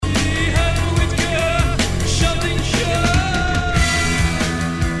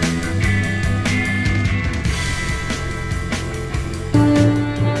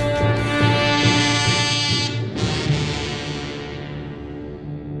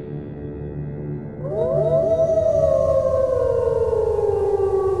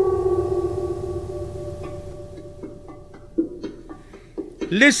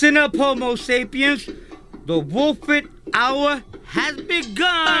Listen up, Homo sapiens. The Wolfit Hour has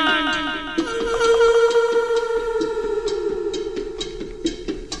begun.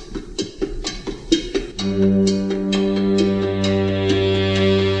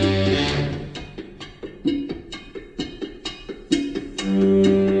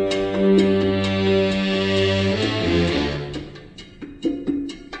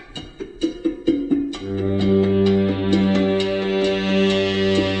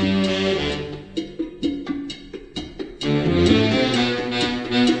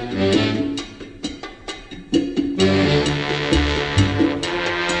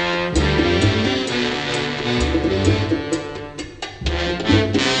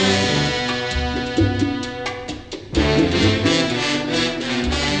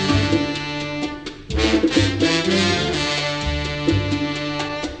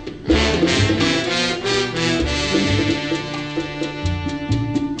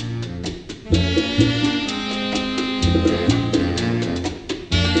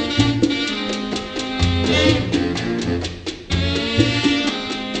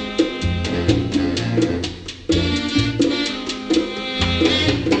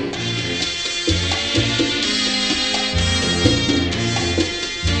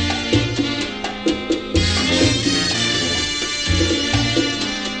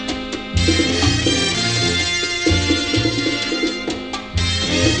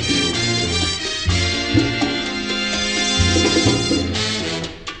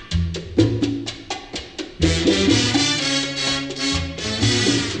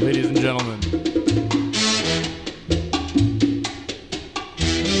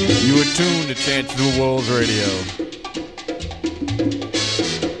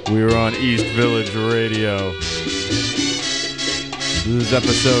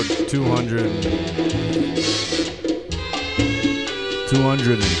 Episode 249.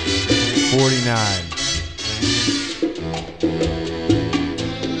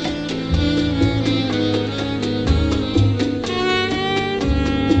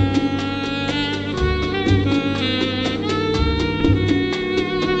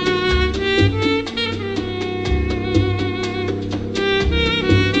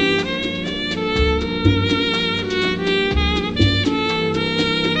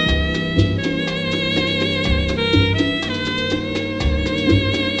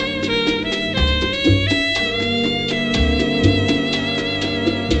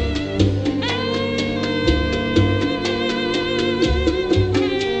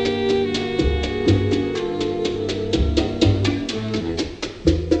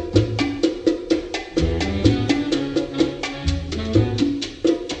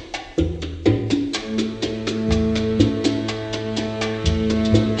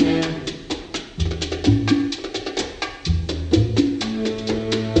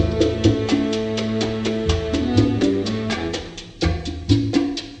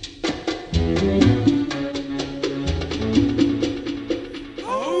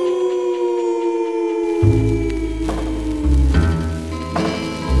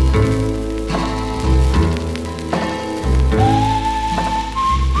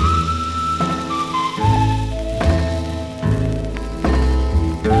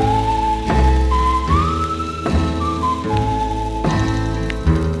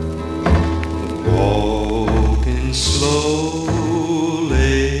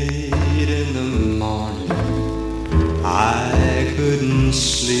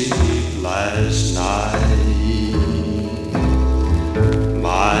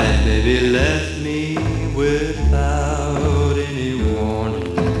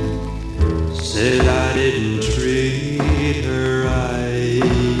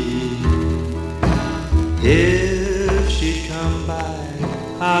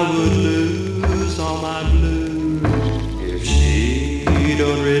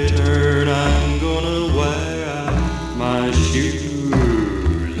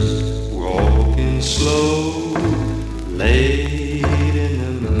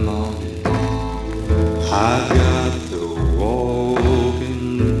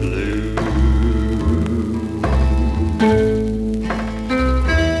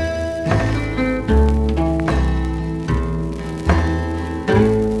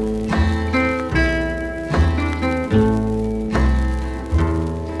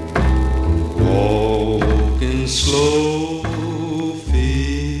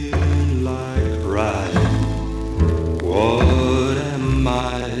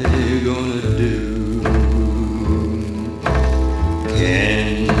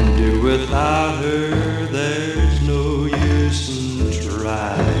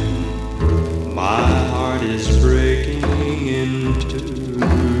 My heart is breaking into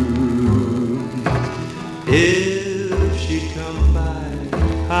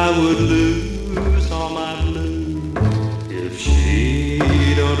I would lose all my blues. If she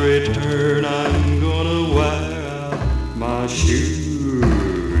don't return, I'm gonna wear out my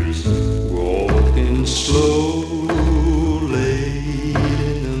shoes. Walking slow late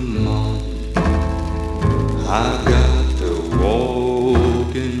in the morning, I've got to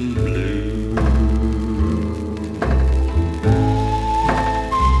walk in blue.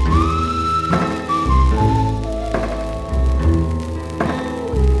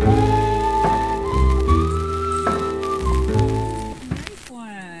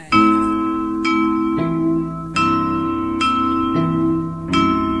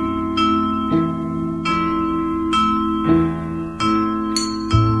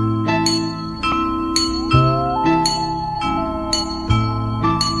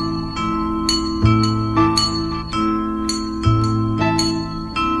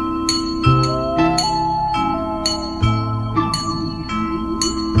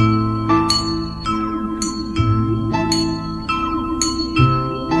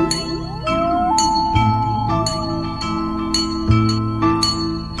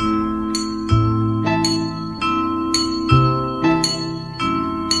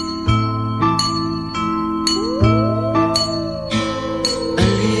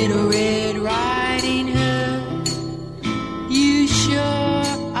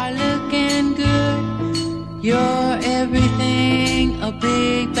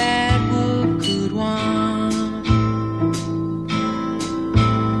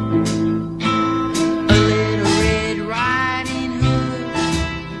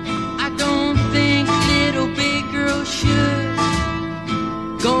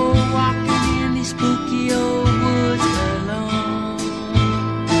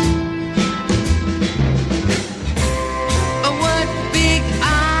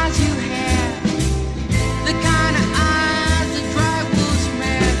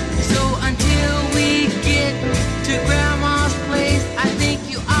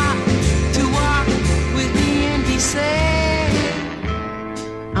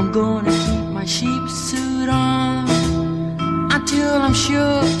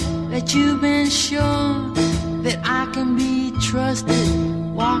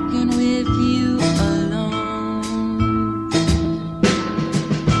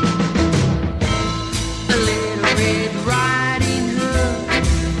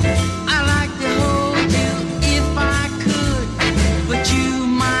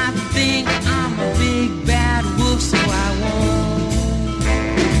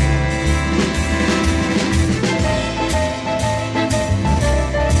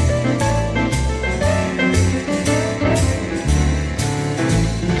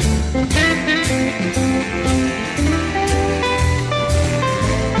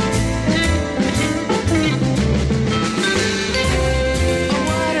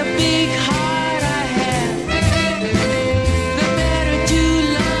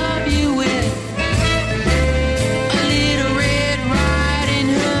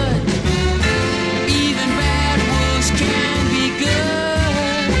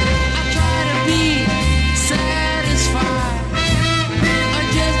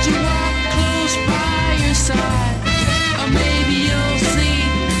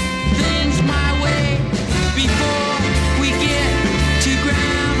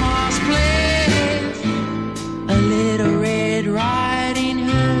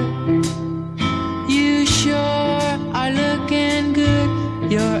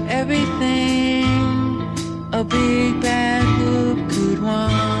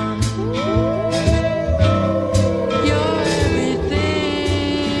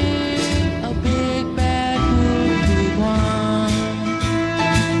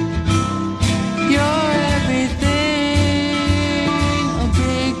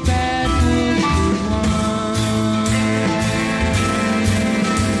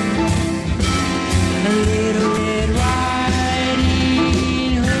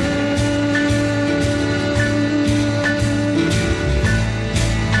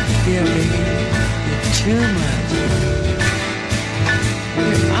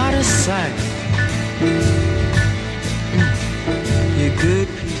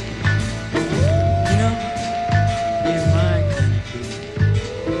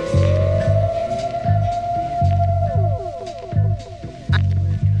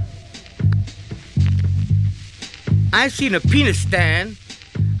 I seen a peanut stand,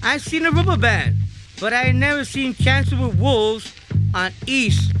 I seen a rubber band, but I ain't never seen cancer with wolves on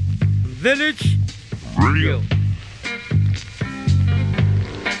East Village Radio.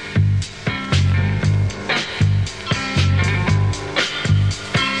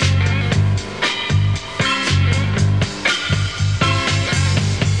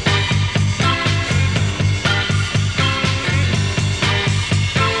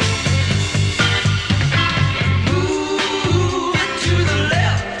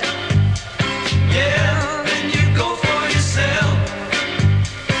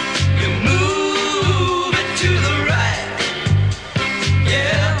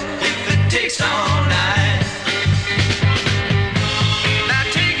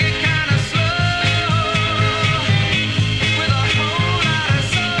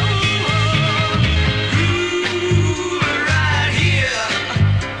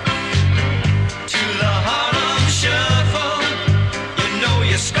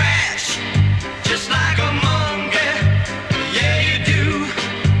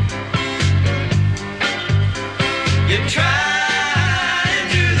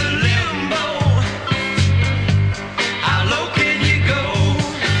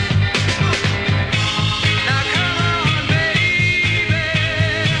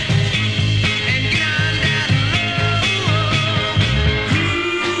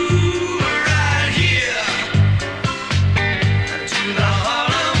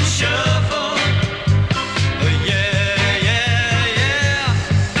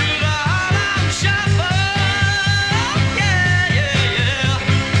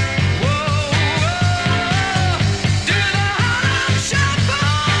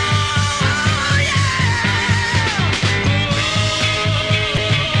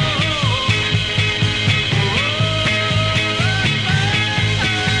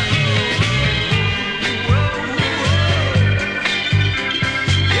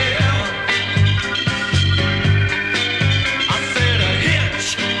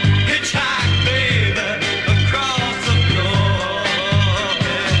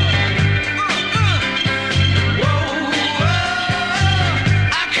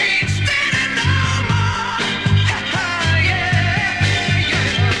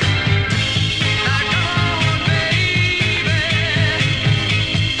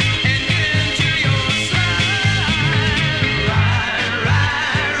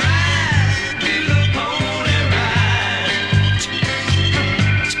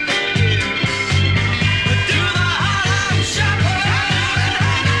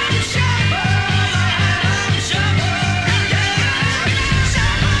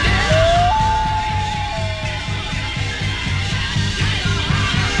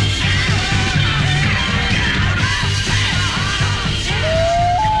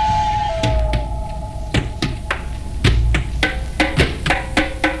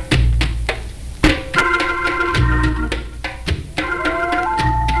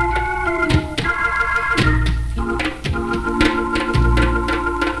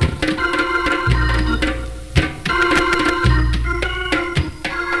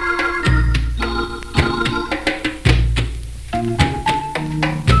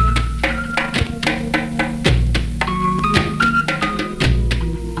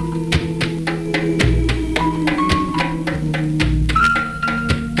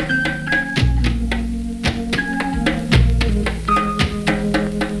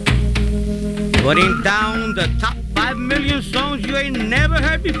 Putting down the top 5 million songs you ain't never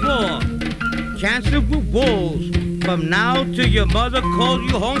heard before. Chances with wolves. From now till your mother calls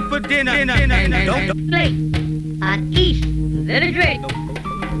you home for dinner. And don't play on East Little Drake.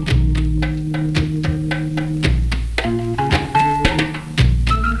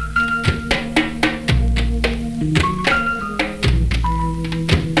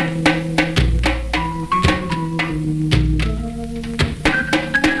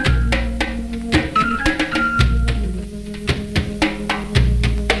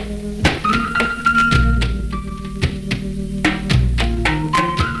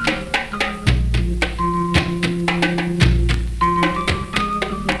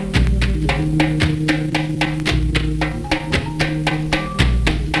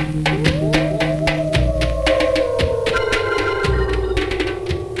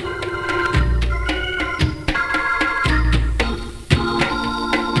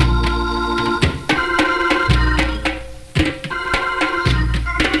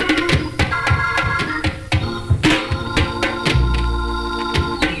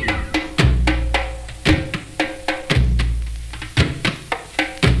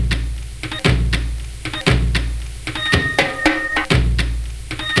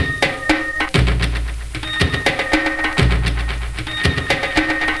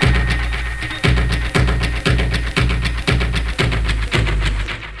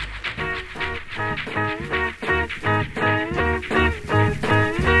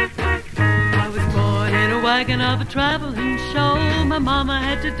 Of a traveling show, my mama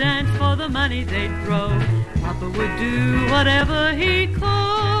had to dance for the money they'd throw. Papa would do whatever he could,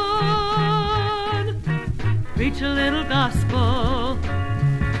 preach a little gospel,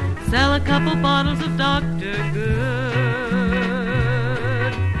 sell a couple bottles of Dr. Good.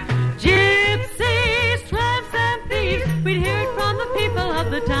 Gypsies, tramps, and thieves, we'd hear it from the people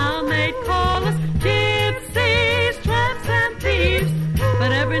of the town. They'd call us gypsies, tramps, and thieves.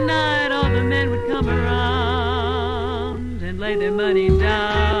 But every night all the men would come around, lay their money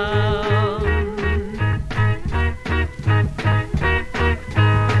down.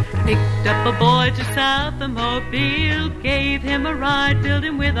 Picked up a boy to South Mobile, gave him a ride, filled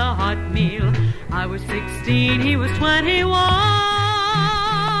him with a hot meal. I was 16, he was 21.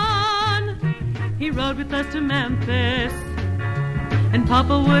 He rode with us to Memphis, and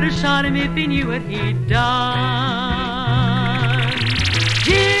Papa would have shot him if he knew what he'd done.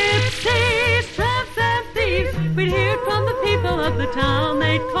 Gypsies, tramps, and thieves, we'd hear it from the people of the town.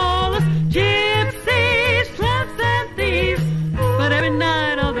 They'd call us gypsies, tramps, and thieves. But every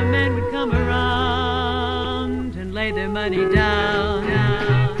night all the men would come around and lay their money down.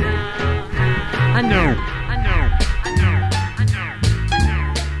 I know.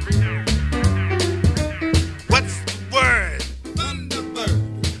 What's the word?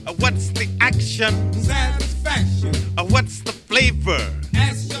 Thunderbird. What's the action? Satisfaction. What's the flavor?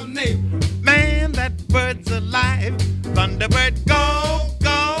 Ask your neighbor. Man, that bird's alive. Thunderbird, go,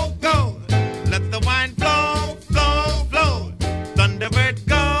 go, go. Let the wine flow, flow, flow. Thunderbird,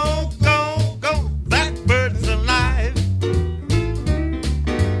 go, go, go. That bird's alive.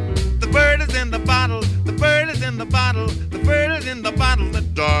 The bird is in the bottle. The bird is in the bottle. The bird is in the bottle. The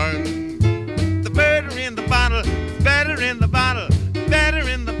darn. The bird are in the bottle. Better in the bottle. Better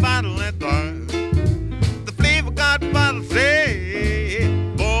in the bottle. That darn. The flavor got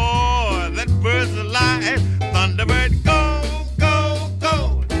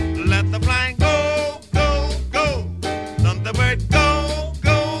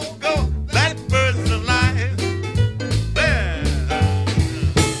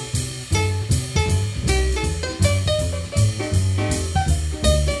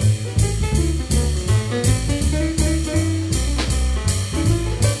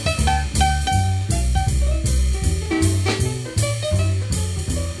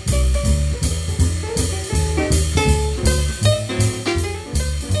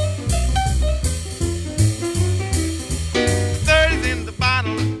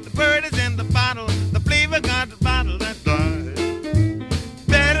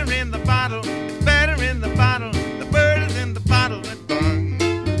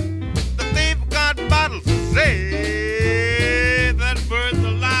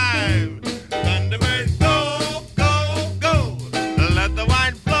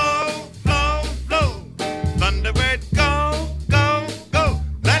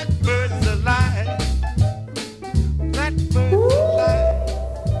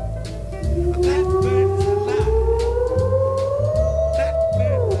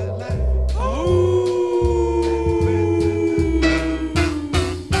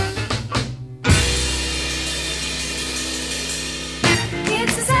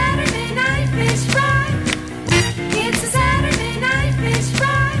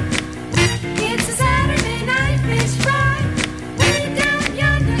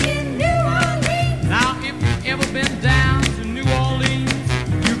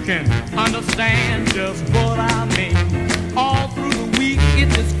can understand just what I mean. All through the week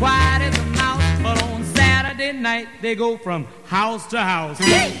it's as quiet as a mouse, but on Saturday night they go from house to house.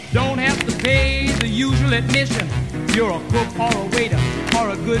 Don't have to pay the usual admission. You're a cook or a waiter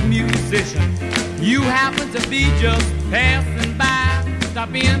or a good musician. You happen to be just passing by.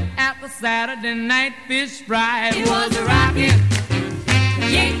 Stop in at the Saturday night fish fry. It was a rockin',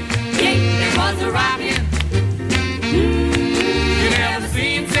 yeah, yeah, it was a rockin'. You never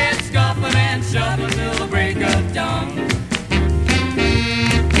seen such scuffling and shuffling till the break of dawn.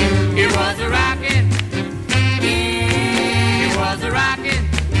 It was a rockin', yeah, it was a rockin',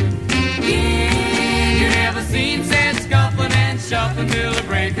 yeah. You never seen such scuffling and shuffling till the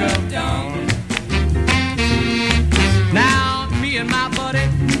break of dawn. Now me and my buddy,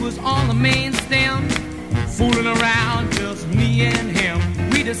 who was on the main stem, fooling around, just me and him.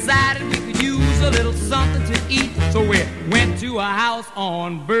 We decided we could use a little something to eat, so we went to a house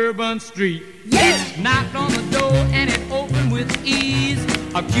on Bourbon Street. Yes! Knocked on the door and it opened with ease.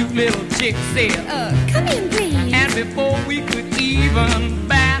 A cute little chick said, Come in, please. and before we could even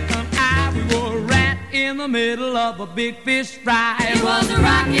bat an eye, we were right in the middle of a big fish fry. It was a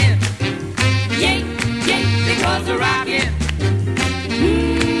rockin', yeah, yeah, it was a rockin'.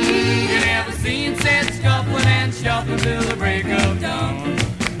 You never seen such scuffling and shuffling till the break of dawn.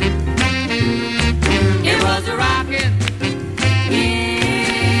 It was a rockin',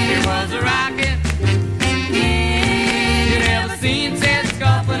 Yeah, it was a rockin'. Yeah, you never seen such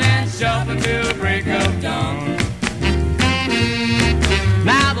scuffling and shuffling till the break of dawn.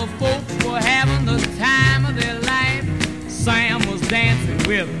 Now the folks were having the time of their life. Sam was dancing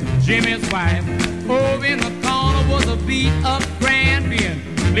with Jimmy's wife. Over in the corner was a beat-up grand being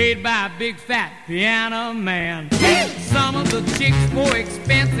played by a big fat piano man. Some of the chicks wore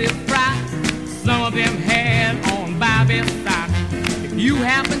expensive frocks. Some of them had on Bobby socks. If you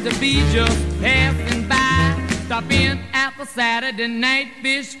happen to be just passing by, stop in at the Saturday night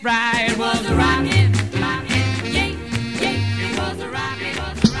fish fry. It was a rockin', yeah, yeah, it was a rockin', it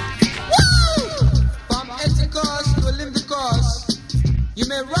was a rockin'. From Ethicos to Olympicos, you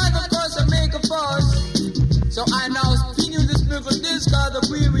may ride a course and make a fuss. So I now spin you this little disc called the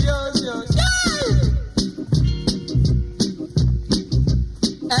Aquarius.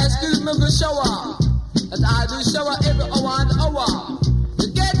 Excuse me for shower, as I do shower every hour and hour. To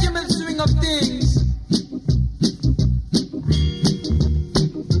get you in the swing of things.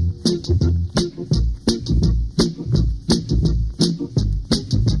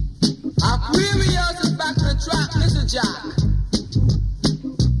 Aquarius is back on the track, Mr. Jack.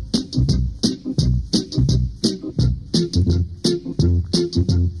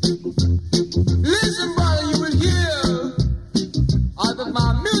 Listen, brother, you will hear out of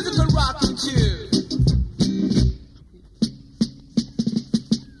my musical rocking tune.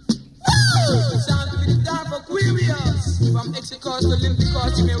 Woo! Sounds like it's down for Aquarius. From Exicos to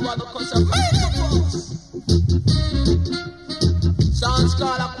Olympicos, you may rather call some microphones. Sounds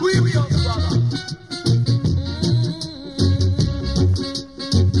called Aquarius, brother.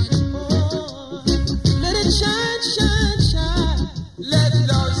 Let it shine, shine, shine. Let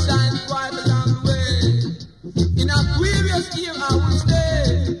love shine bright along the way. In Aquarius here I will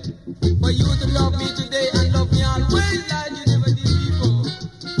stay. For you to love me today and love me always like you never did before.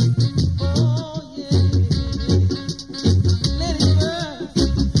 Oh yeah. Let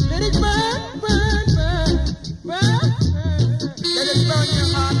it burn, burn, burn, burn, burn. Let it burn your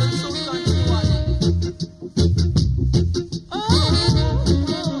heart and soul and your body. Oh,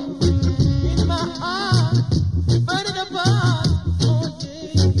 in my heart, burn it apart. Oh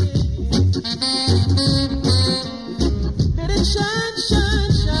yeah. Let it shine,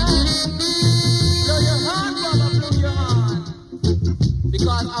 shine, shine. Blow your heart, brother, blow your heart.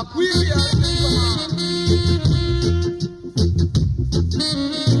 Because Aquarius is your heart.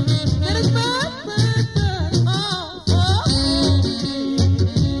 Let it burn, burn, burn. Oh, oh.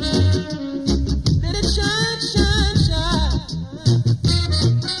 Let it shine, shine, shine.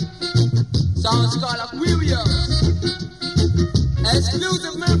 Sounds called Aquarius.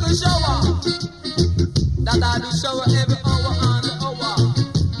 Exclusive miracle shower. That I do shower every hour and the hour.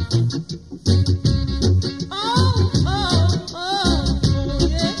 Oh, oh, oh,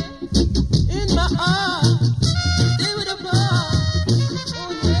 yeah. In my heart, stay with the bar.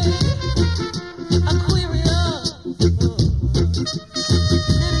 Oh, yeah. Aquarius.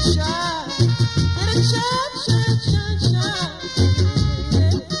 Let it shine. Let it shine, shine, shine, shine.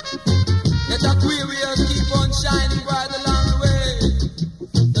 Yeah. Let Aquarius keep on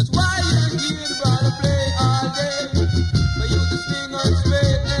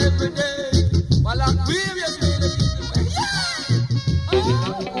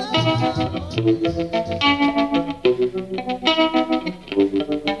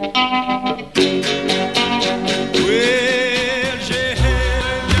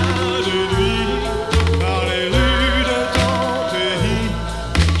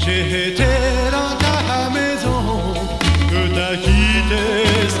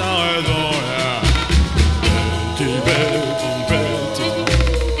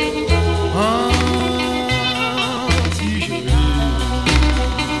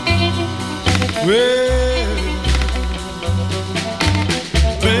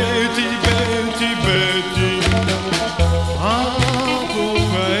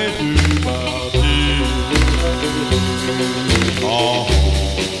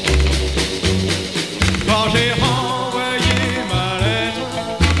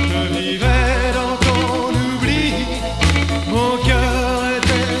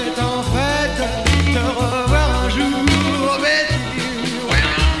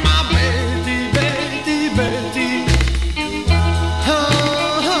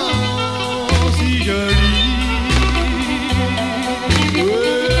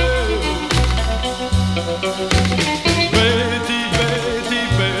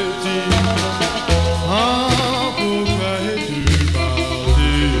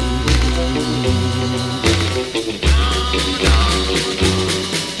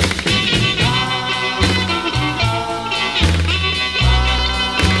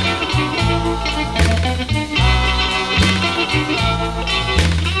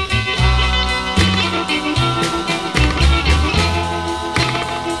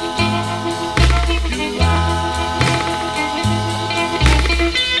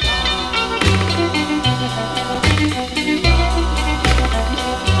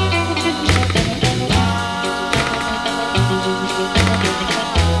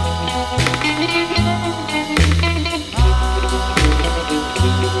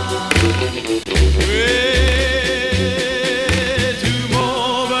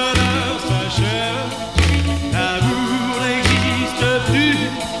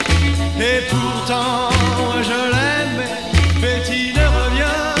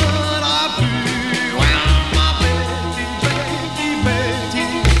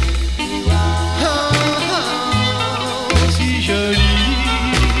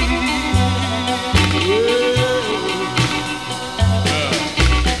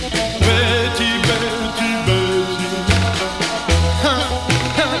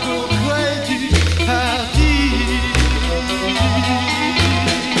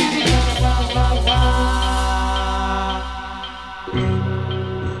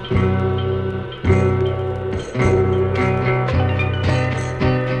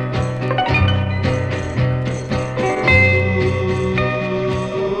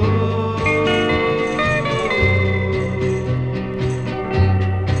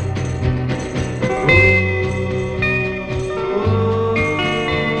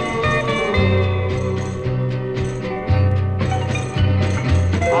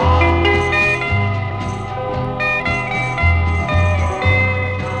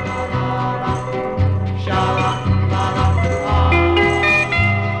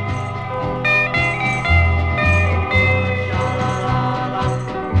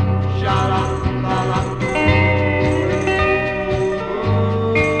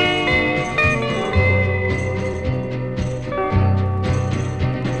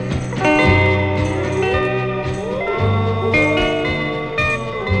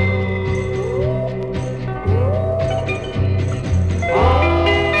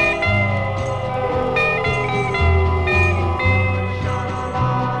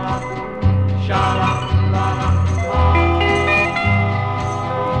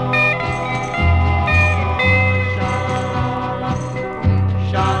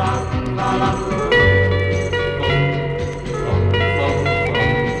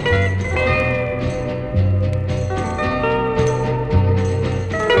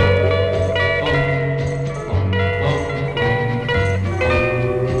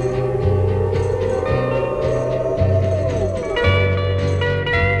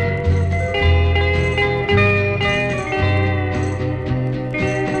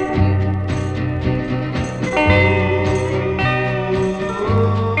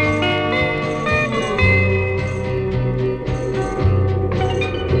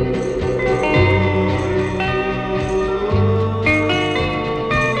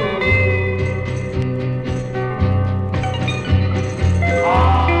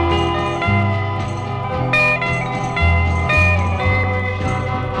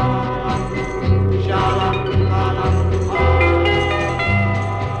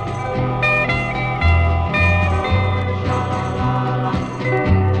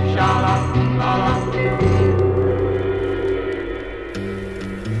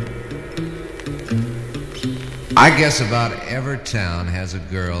I guess about every town has a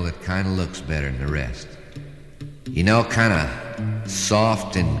girl that kind of looks better than the rest. You know, kind of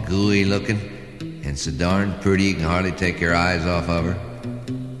soft and gooey looking, and so darn pretty you can hardly take your eyes off of her.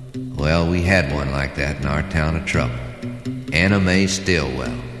 Well, we had one like that in our town of Trouble, Anna Mae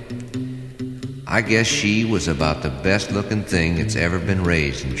Stillwell. I guess she was about the best looking thing that's ever been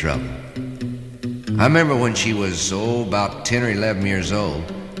raised in Trouble. I remember when she was, about 10 or 11 years old,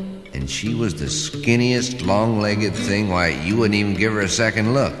 and she was the skinniest, long-legged thing, why, you wouldn't even give her a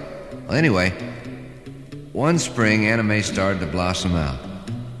second look. Well, anyway, one spring, Anna Mae started to blossom out.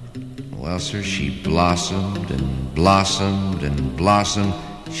 Well, sir, she blossomed and blossomed and blossomed.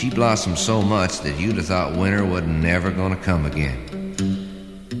 She blossomed so much that you'd have thought winter wasn't never going to come again.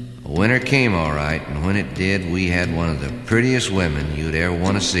 Winter came all right, and when it did, we had one of the prettiest women you'd ever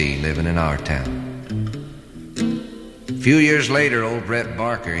want to see living in our town. A few years later, old Brett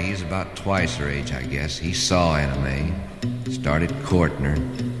Barker, he's about twice her age, I guess, he saw Anna Mae, started courting her.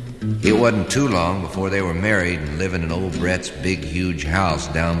 It wasn't too long before they were married and living in old Brett's big, huge house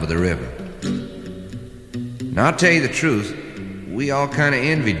down by the river. Now, I'll tell you the truth, we all kind of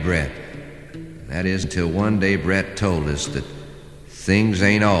envied Brett. That is, until one day Brett told us that things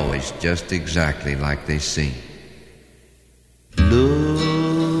ain't always just exactly like they seem.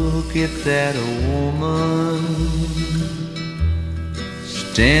 Look at that woman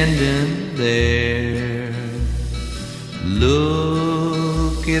standing there.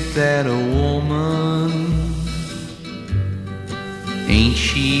 Look at that woman, ain't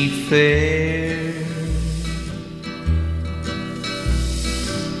she fair?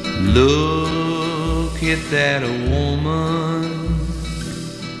 Look at that woman,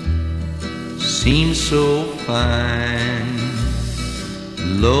 seems so fine.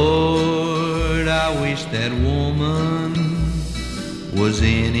 Lord, I wish that woman was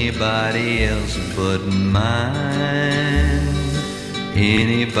anybody else but mine.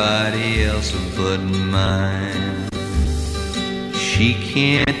 Anybody else but mine. She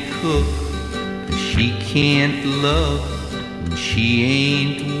can't cook, she can't love, and she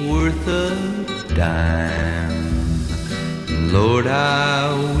ain't worth a dime. Lord,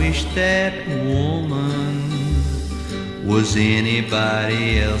 I wish that woman was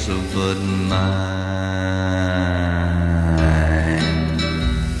anybody else but mine.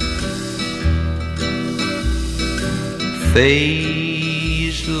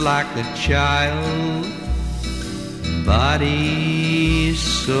 Face like a child, body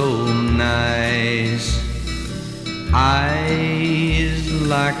so nice, eyes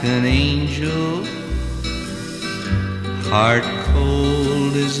like an angel, heart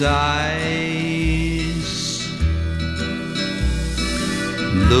cold as ice.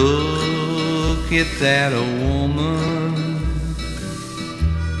 Look at that woman,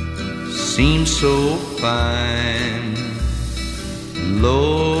 seems so fine.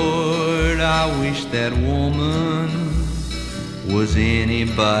 Lord, I wish that woman was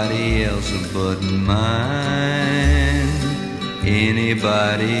anybody else but mine.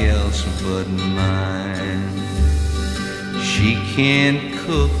 Anybody else but mine. She can't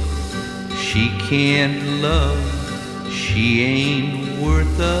cook, she can't love, she ain't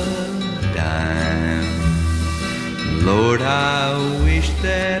worth a dime. Lord, I wish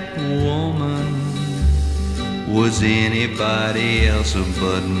that woman was anybody else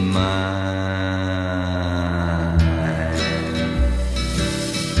but mine.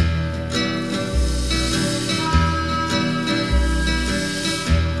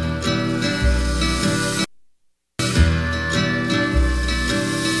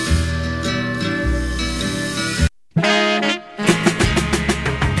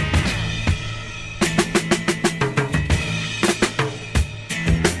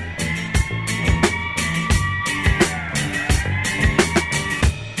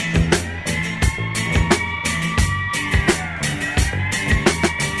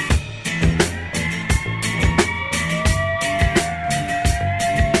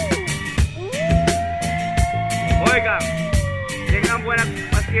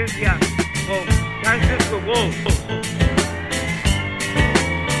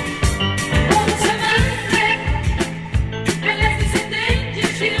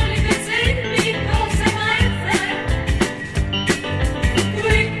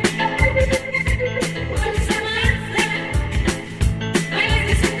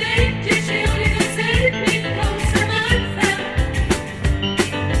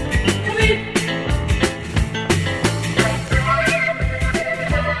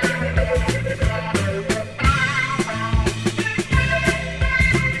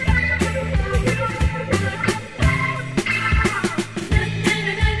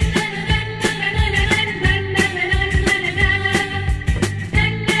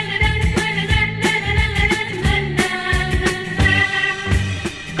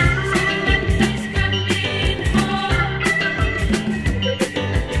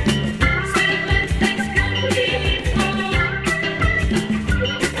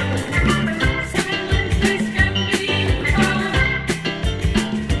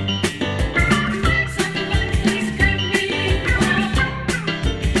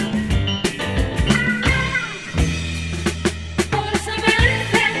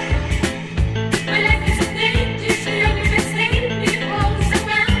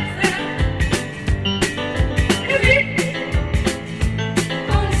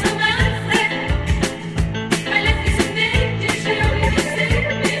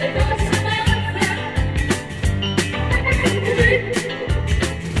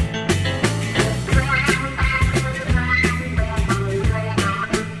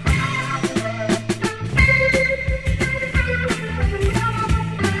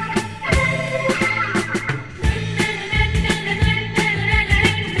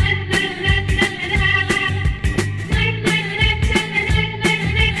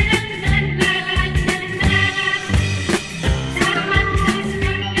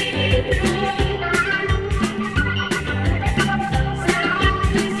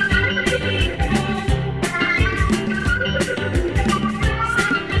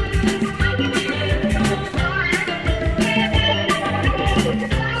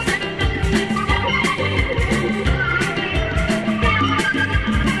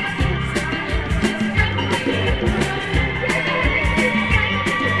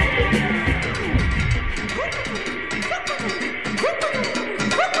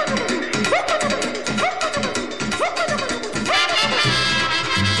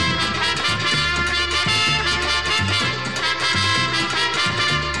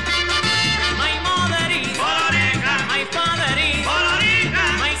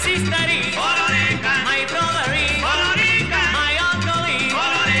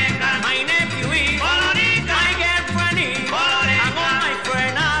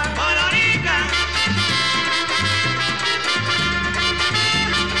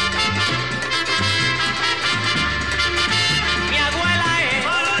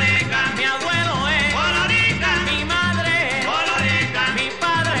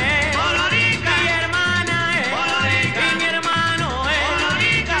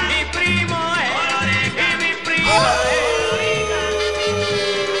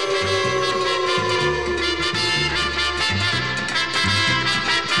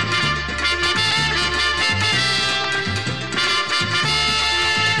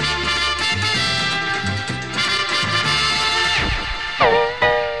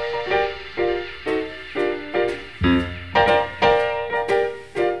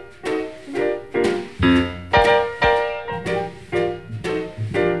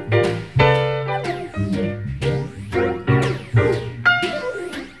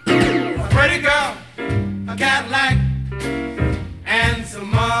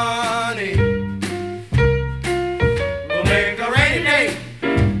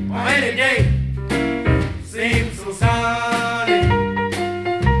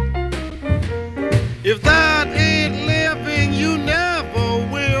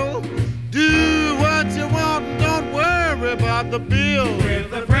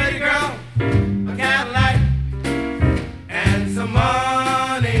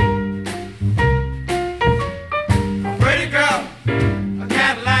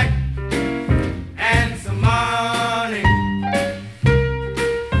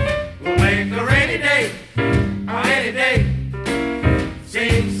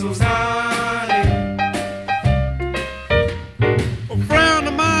 so sunny. A friend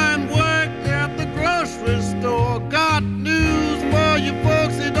of mine worked at the grocery store. Got news for you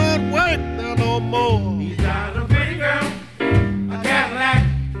folks, he don't work there no more. He's got a pretty girl, a Cadillac,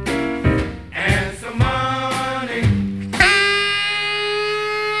 and some money.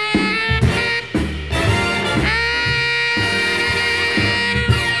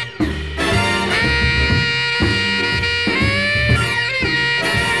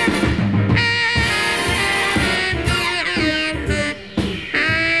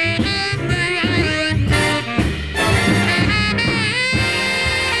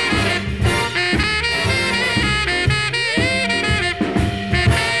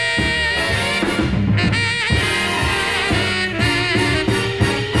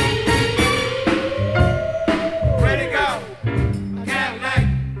 Ready to go, a Cadillac,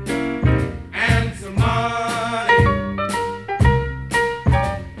 and some money.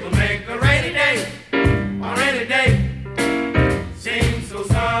 We'll make a rainy day seem so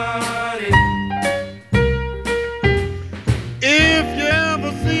sunny. If you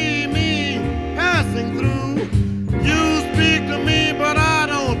ever see me passing through, you speak to me, but I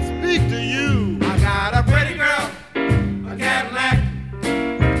don't speak to you. I got a pretty girl, a Cadillac,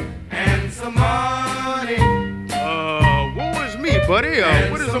 and some money. Woe is me, buddy.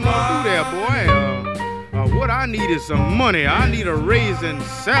 What is I'm gonna do there, boy? What I need is some money. I need a raise in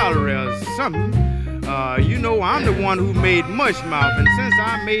salary or something. You know, I'm the one who made mush mouth, and since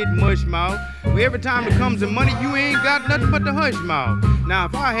I made mush mouth, every time it comes to money, you ain't got nothing but the hush mouth. Now,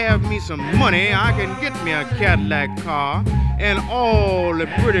 if I have me some money, I can get me a Cadillac car and all the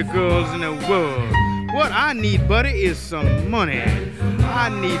pretty girls in the world. What I need, buddy, is some money. I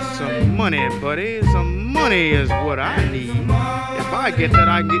need some money, buddy. Some money is what I need. If I get that,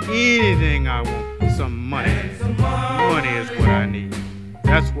 I can get anything I want. Some money. Money is what I need.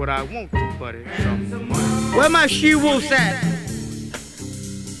 That's what I want to, buddy. Some money. Where my she-wolves at?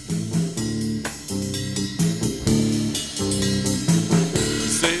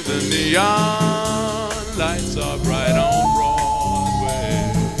 Say the neon lights are bright on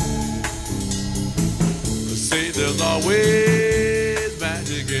Broadway. Say there's always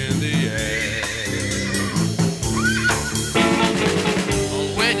magic in the air.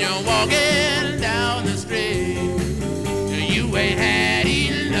 When you're walking down the street, you ain't had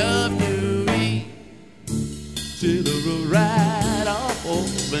enough to eat. Till the road right off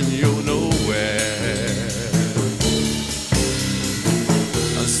and you're nowhere.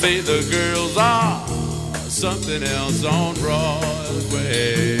 Say the girls are something else on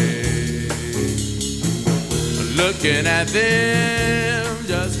Broadway. Looking at them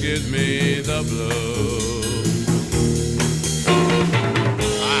just gives me the blues.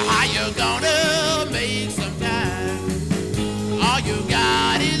 How you gonna make some time? All you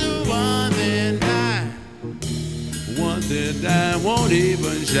got is one thin dime. One thin dime won't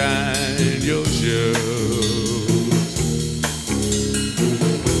even shine your shoes.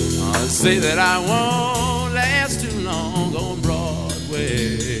 Say that I won't last too long on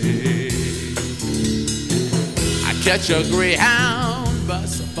Broadway. I catch a Greyhound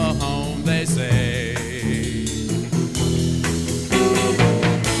bus for home, they say.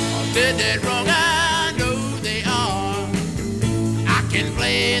 Did it wrong, I know they are. I can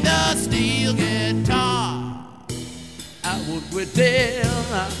play the steel guitar. I won't quit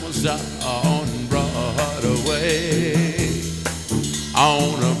till I'm a star on Broadway.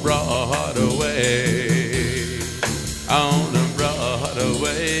 On a Broadway, on a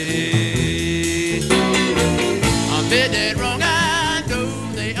Broadway. I did it wrong, I know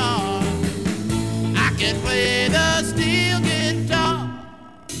they are. I can play the steel guitar.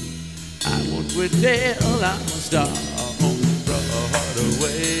 I won't quit till I'm a star on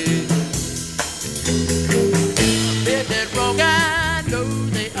Broadway. I did it wrong, I know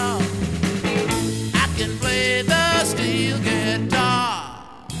they are. I can play the steel guitar.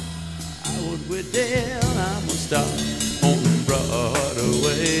 Till I'm a star on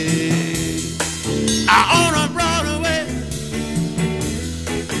Broadway. On a Broadway.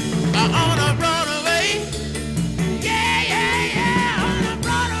 On a Broadway. Yeah, yeah, yeah, on a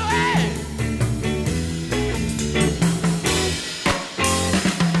Broadway.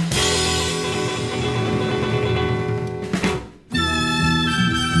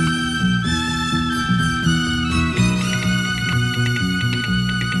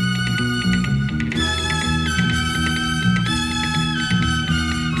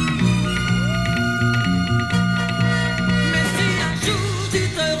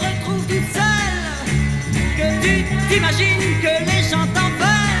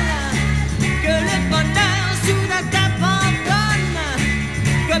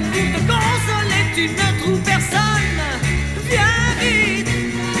 pour te consoler, tu ne trouves personne. Viens vite,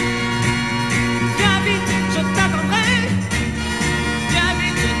 je t'attendrai. Viens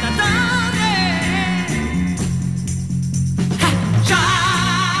vite, je t'attendrai.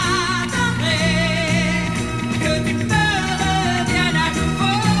 J'attendrai que tu me reviennes à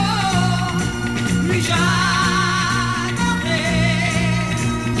nouveau. Oui, j'attendrai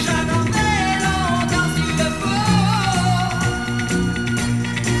longtemps s'il le faut.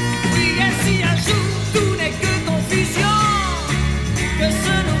 Oui, et si un jour tout n'est que confusion, que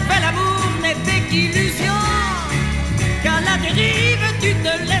ce nouvel amour n'est qu'illusion, qu'à la dérive tu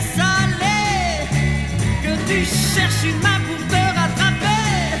te laisses aller, que tu cherches une main pour te rattraper.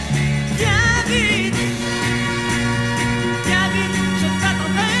 Viens vite, je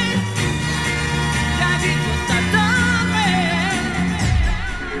t'attendrai. Viens vite, je t'attendrai.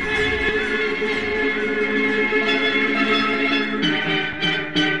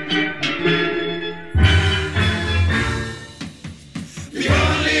 The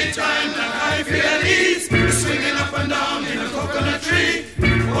only time that I feel at ease is swinging up and down in a coconut tree.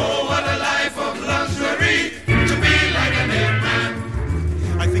 Oh, what a life of luxury to be like an ape man.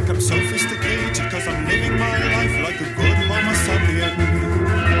 I think I'm sophisticated because I'm living my life like a good Homo sapien.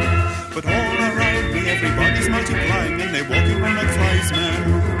 But all around me everybody's multiplying and they're walking around like flies,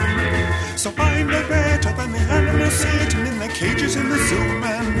 man. So I'm no better than the animals sitting in their cages in the zoo,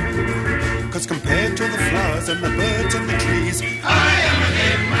 man. Cause compared to the flowers and the birds and the trees, I am an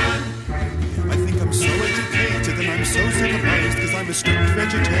ape man. I think I'm so educated and I'm so civilized cause I'm a strict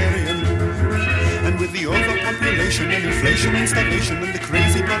vegetarian. And with the overpopulation and inflation and starvation and the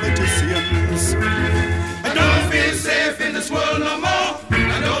crazy politicians, I don't feel safe in this world no more.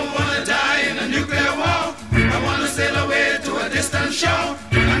 I don't want to die in a nuclear war. I want to sail away to a distant shore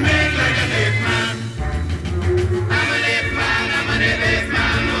and make like an ape man. I'm an ape man, I'm an ape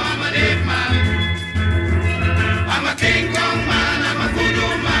man, oh I'm an ape man. I'm a King Kong man, I'm a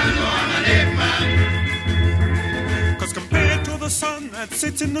voodoo man, oh I'm an ape man. cause compared to the sun that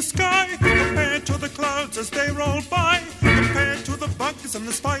sits in the sky, compared to the clouds as they roll by, compared to the bugs and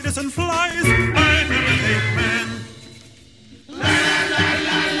the spiders and flies, I'm an ape man.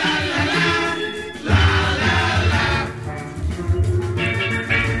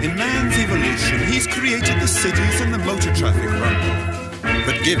 In man's evolution, he's created the cities and the motor traffic rumble.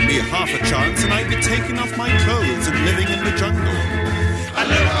 But give me half a chance and I'd be taking off my clothes and living in the jungle. I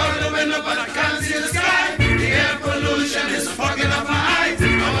look out the window but I can't see the sky. The air pollution is fogging up my eyes.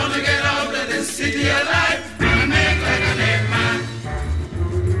 I want to get out of this city alive and make like an ape man.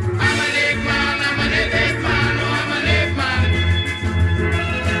 I'm an ape man, I'm an ape man, oh I'm an ape man.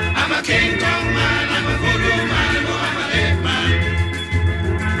 I'm a King Kong man, I'm a voodoo man, oh I'm an ape man.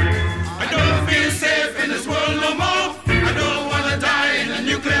 I don't feel safe in this world no more. I don't want to die in a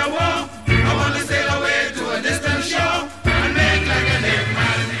nuclear war. I want to sail away to a distant shore and make like an ape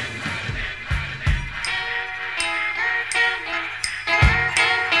man.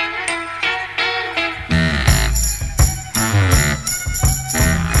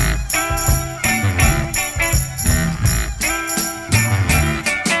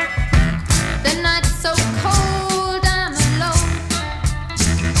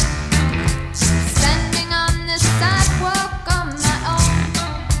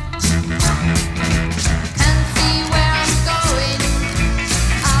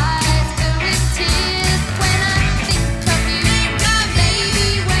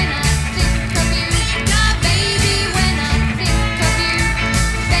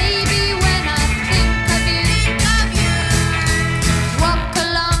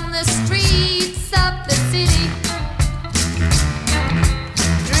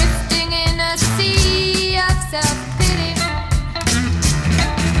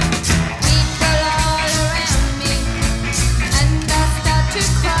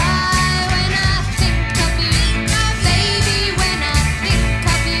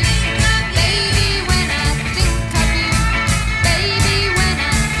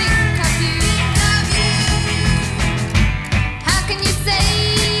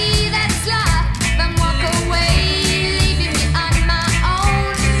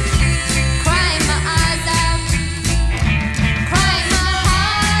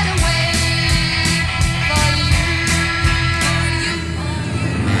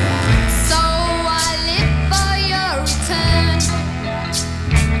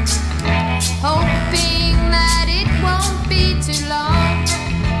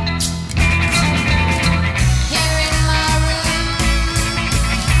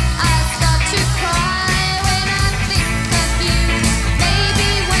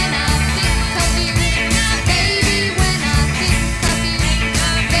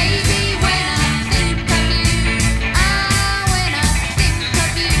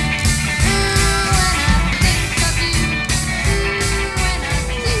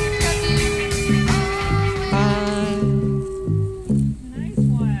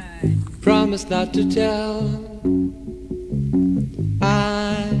 promise not to tell.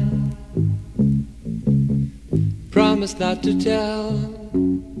 I promise not to tell.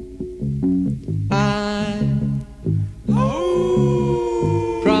 I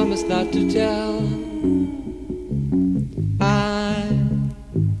promise not to tell. I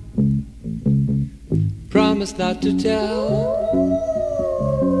promise not to tell.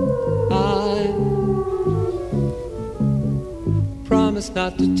 I promise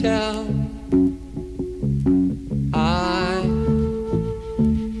not to tell. I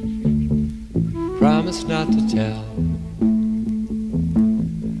promise not to tell.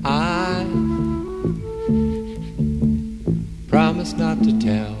 I promise not to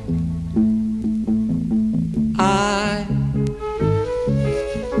tell. I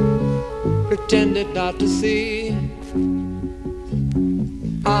pretended not to see.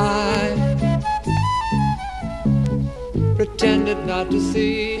 I pretended not to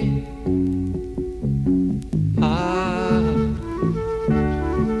see. I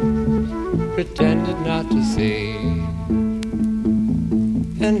pretended not to see.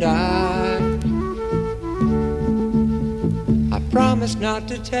 And I promised not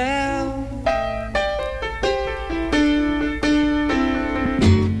to tell.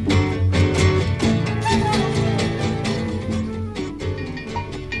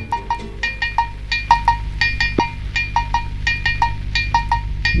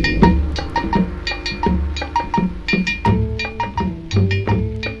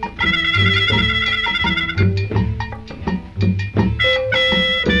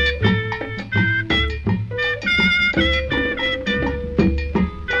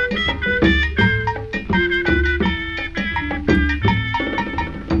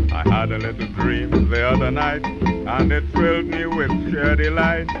 And it thrilled me with sheer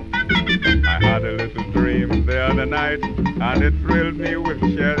delight. I had a little dream the other night, and it thrilled me with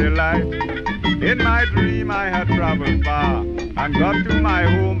sheer delight. In my dream I had traveled far and got to my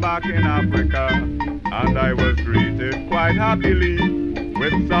home back in Africa, and I was greeted quite happily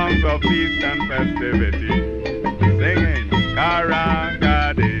with songs of feast and festivity, singing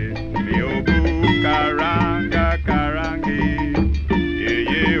Karanga de Miobu Karanga Karangi.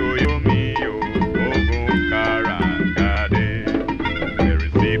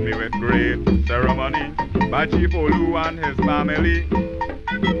 Ceremony by Chief Olu and his family.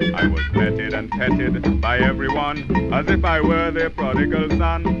 I was petted and petted by everyone as if I were their prodigal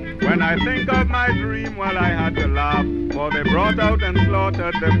son. When I think of my dream, well, I had to laugh, for they brought out and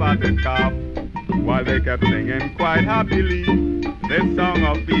slaughtered the fatted calf, while they kept singing quite happily this song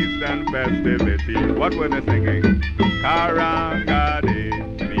of feast and festivity. What were they singing? Karanga de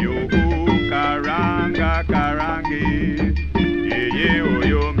Miobu Karanga Karangi. Ye ye o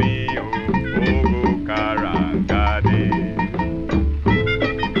yo mi o ogo karanga de.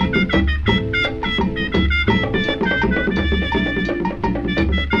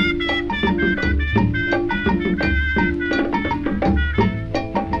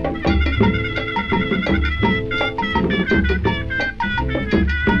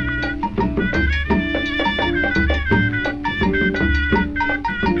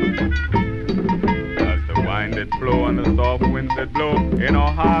 Blow. In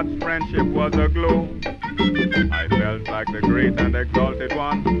our hearts, friendship was aglow. I felt like the great and exalted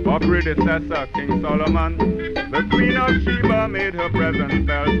one, our predecessor, King Solomon. The Queen of Sheba made her presence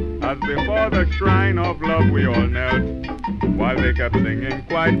felt, as before the shrine of love we all knelt, while they kept singing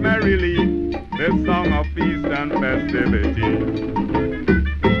quite merrily this song of feast and festivity.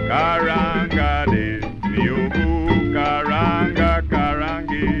 Karanga de Miobu Karanga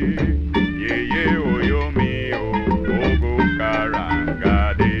Karangi. Ye ye o yo mi o ogo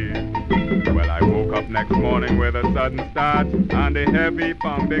karanga de. Well, I woke up next morning with a sudden start and a heavy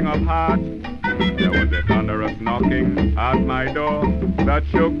pounding of heart. There was a thunderous knocking at my door that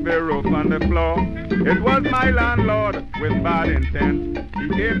shook the roof and the floor. It was my landlord with bad intent. He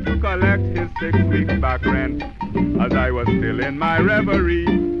came to collect his 6 weeks back rent. As I was still in my reverie,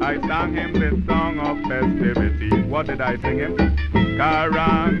 I sang him this song of festivity. What did I sing him?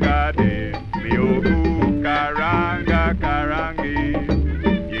 Karanga de miogu karanga karangi.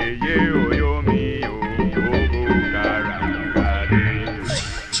 Ye ye o yo mi o yogu karanga de.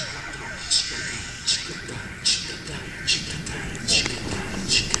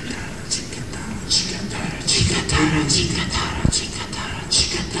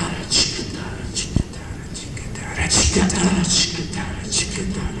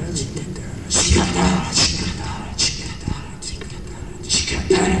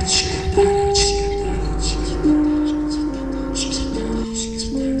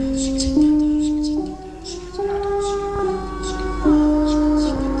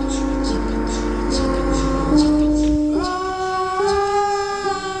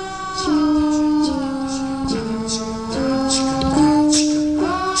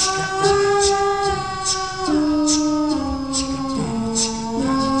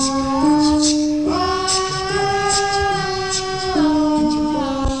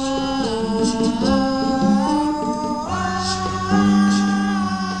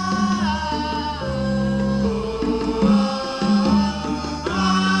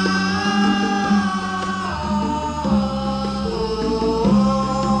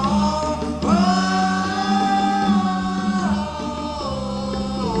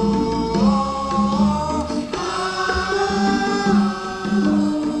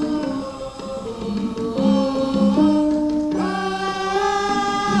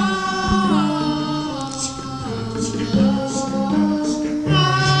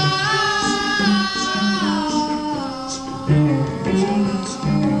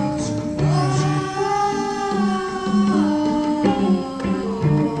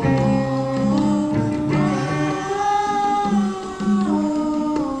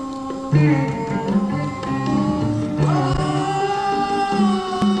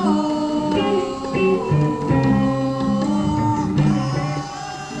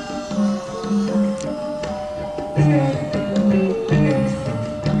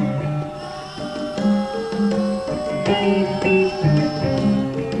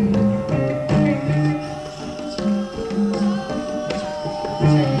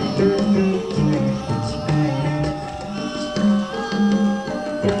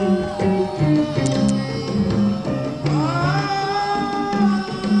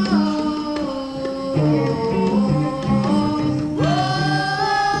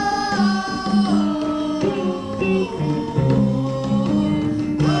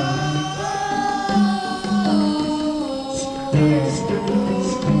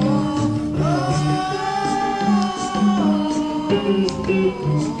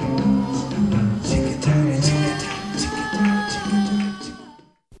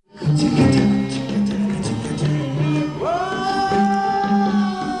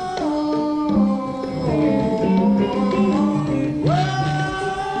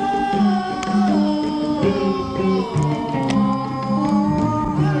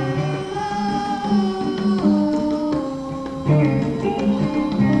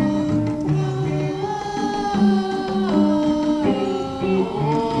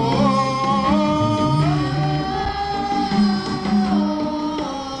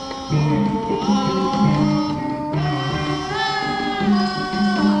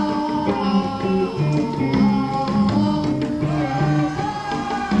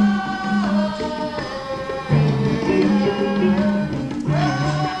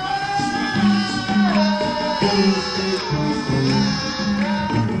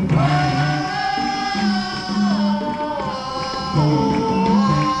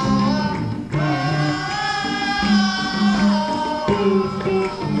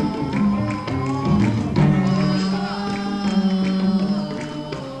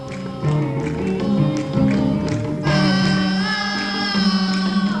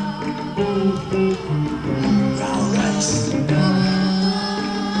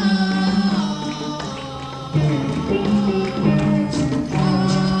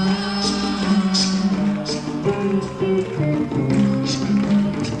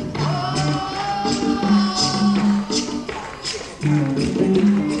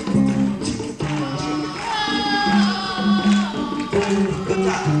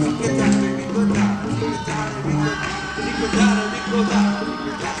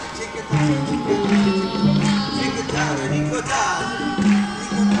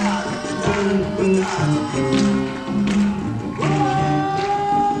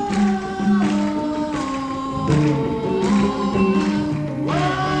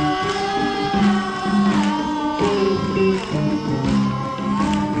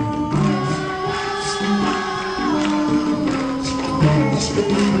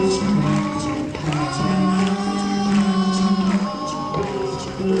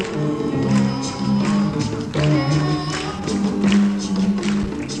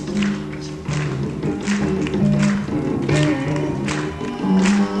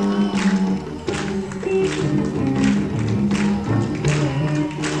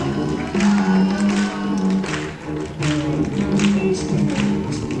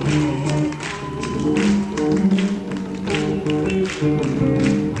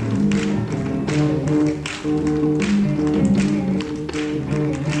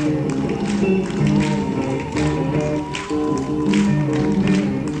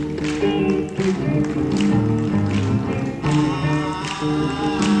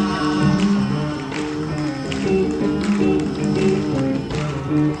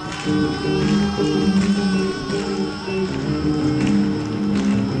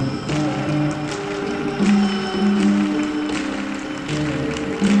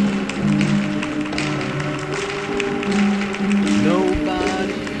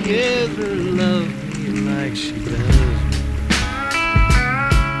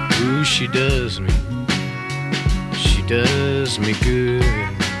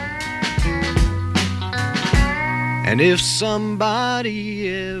 And if somebody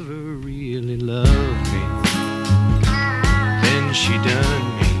ever really loved me, then she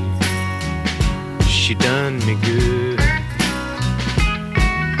done me good.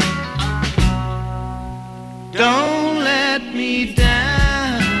 Don't let me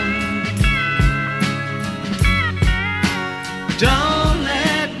down. Don't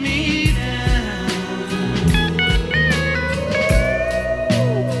let me down.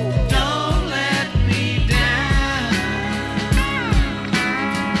 Don't let me down.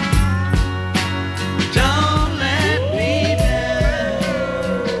 Don't let me down.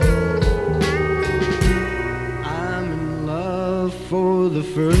 I'm in love for the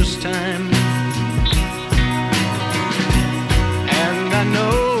first time. I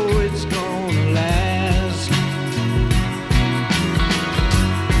know it's gonna last.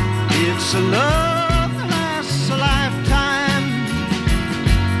 It's a love that lasts a lifetime.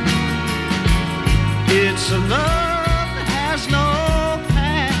 It's a love that has no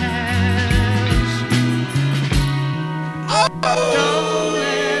past. Don't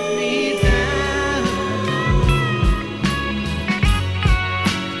let me down.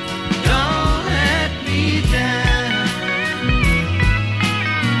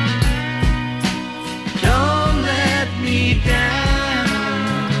 Don't let me down.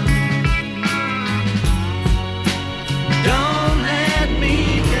 Don't let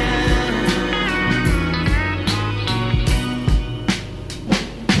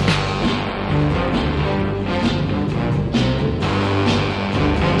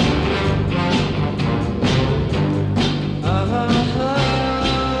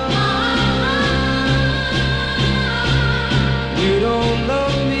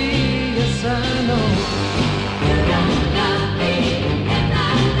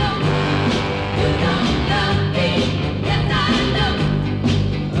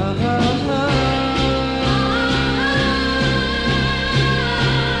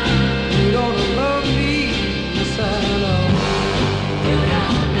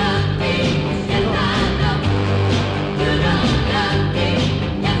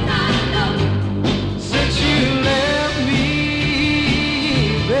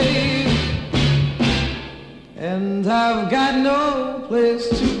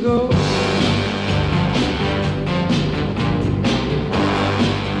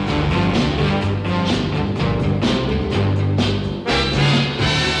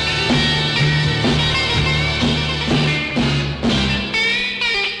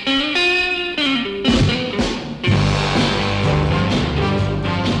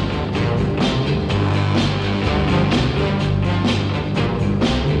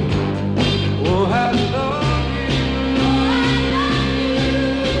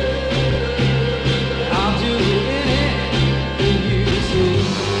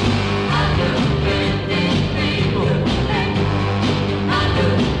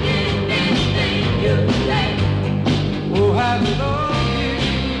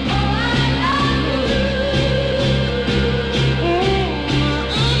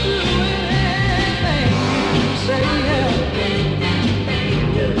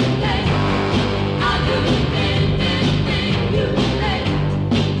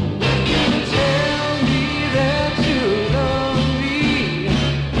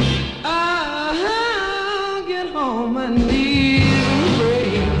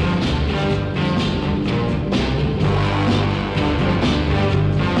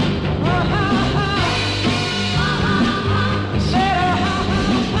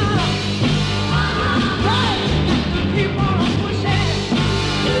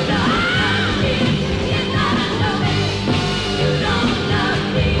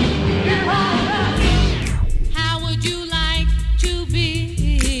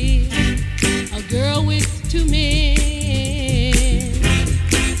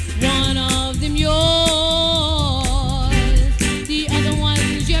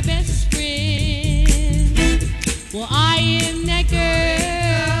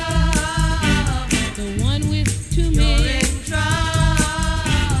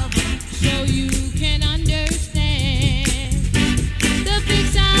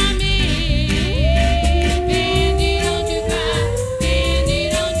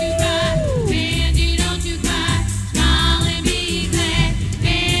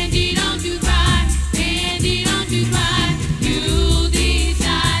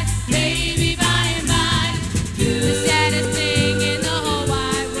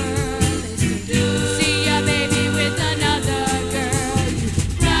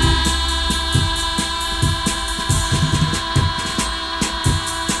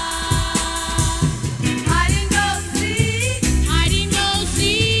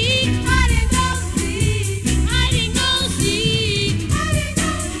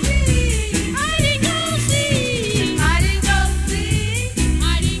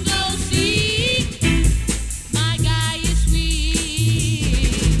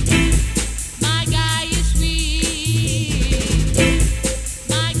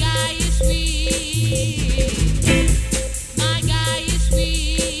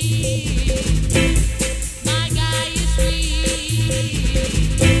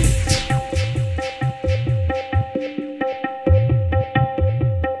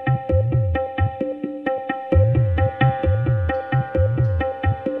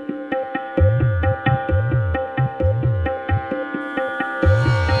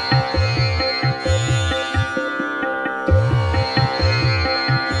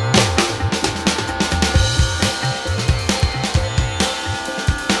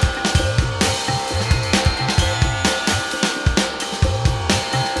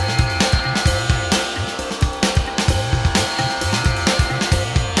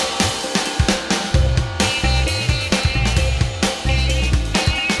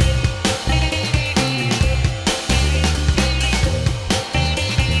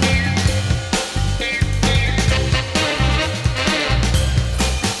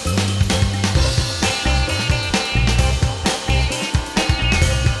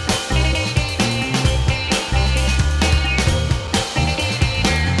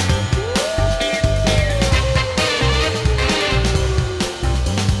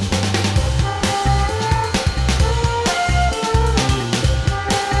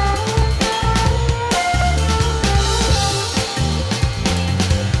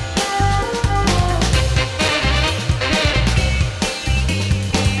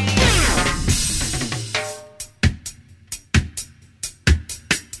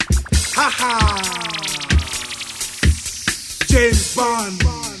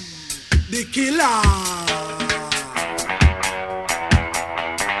The killer.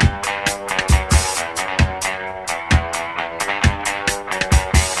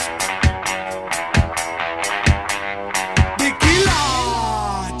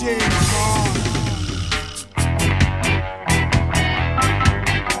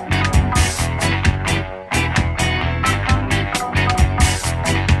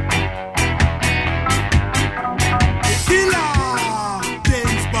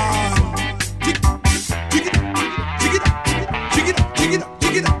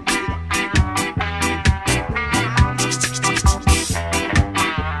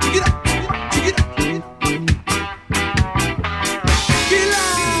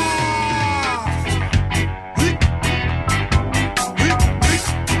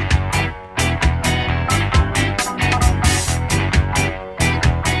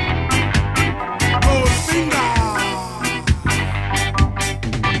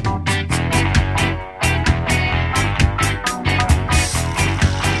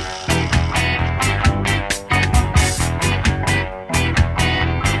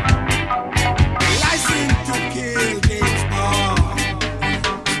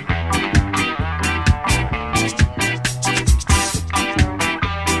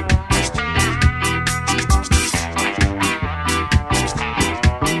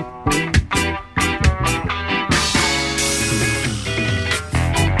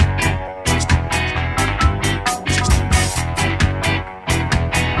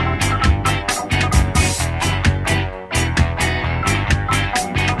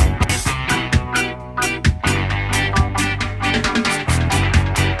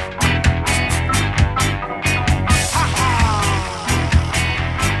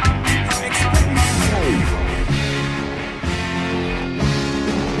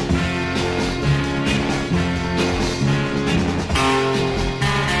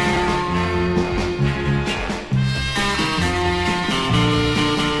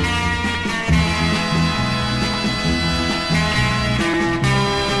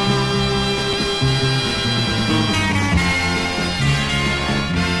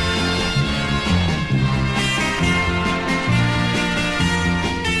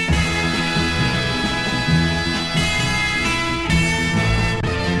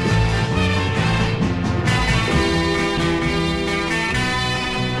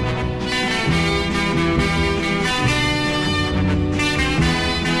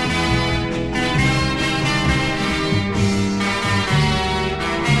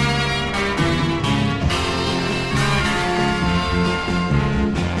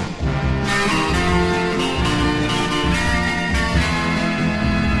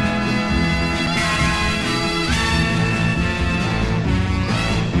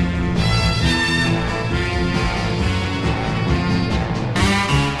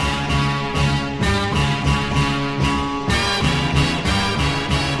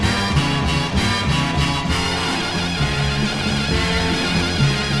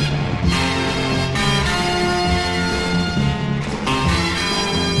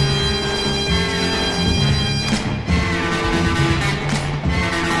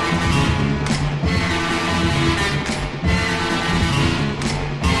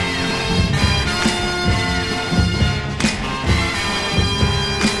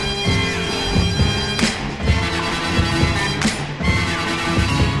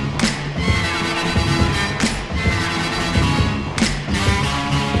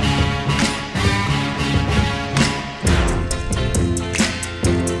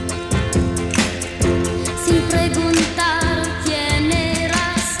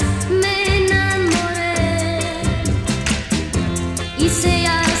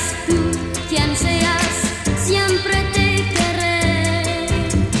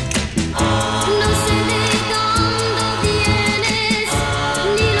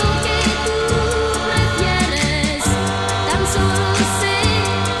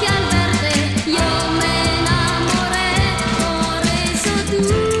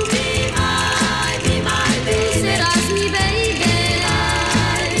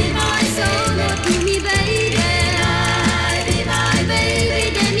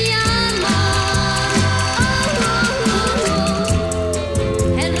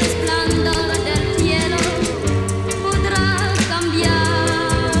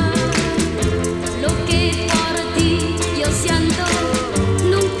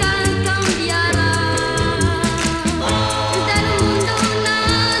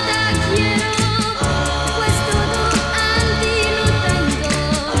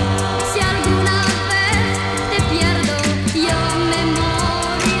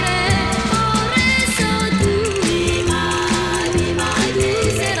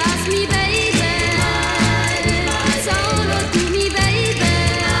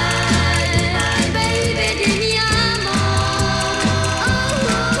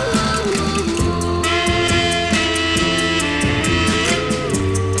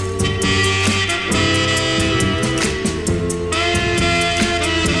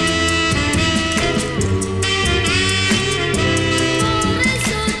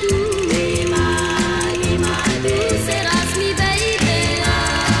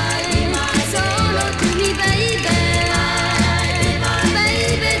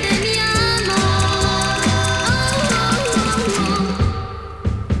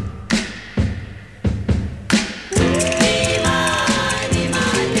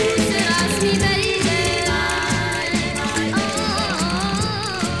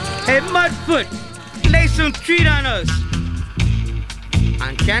 treat on us.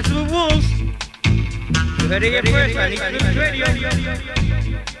 On Chances with Wolves. You heard it here first on East Village Radio.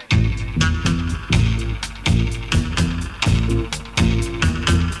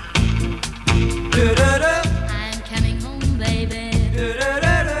 I'm coming home, baby.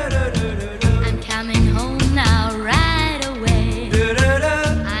 I'm coming home now, right away.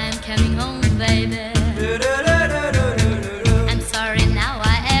 I'm coming home, baby. I'm sorry now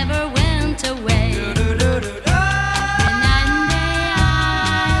I ever went away. And one day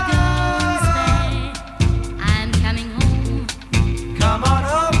I'll go stay. I'm coming home. Come on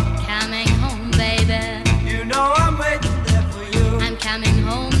home. Coming home, baby. You know I'm waiting there for you. I'm coming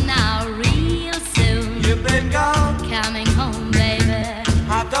home now, real soon. You've been gone. Coming home, baby.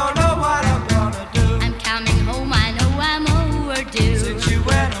 I don't know what I'm gonna do. I'm coming home, I know I'm overdue. Since you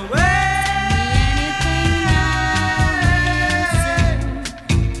went away.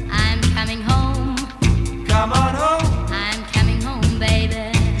 I'm coming home. Come on home. I'm coming home,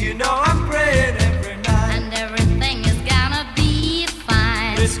 baby. You know I'm praying every night. And everything is gonna be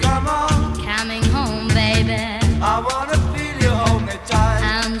fine. Please come on. Coming home, baby. I wanna feel you hold me tight.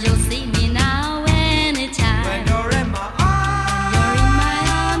 And you'll see me now anytime. When you're in my arms. You're in my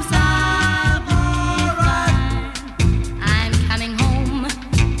arms, I'll be fine. I'm coming home.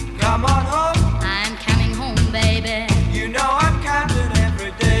 Come on home. I'm coming home, baby. You know I'm counting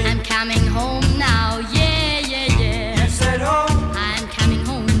every day. I'm coming home now, yeah, yeah, yeah. You said home. I'm coming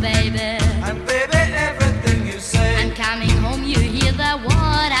home, baby. And baby, everything you say. I'm coming home, you hear the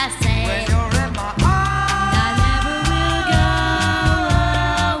what I say.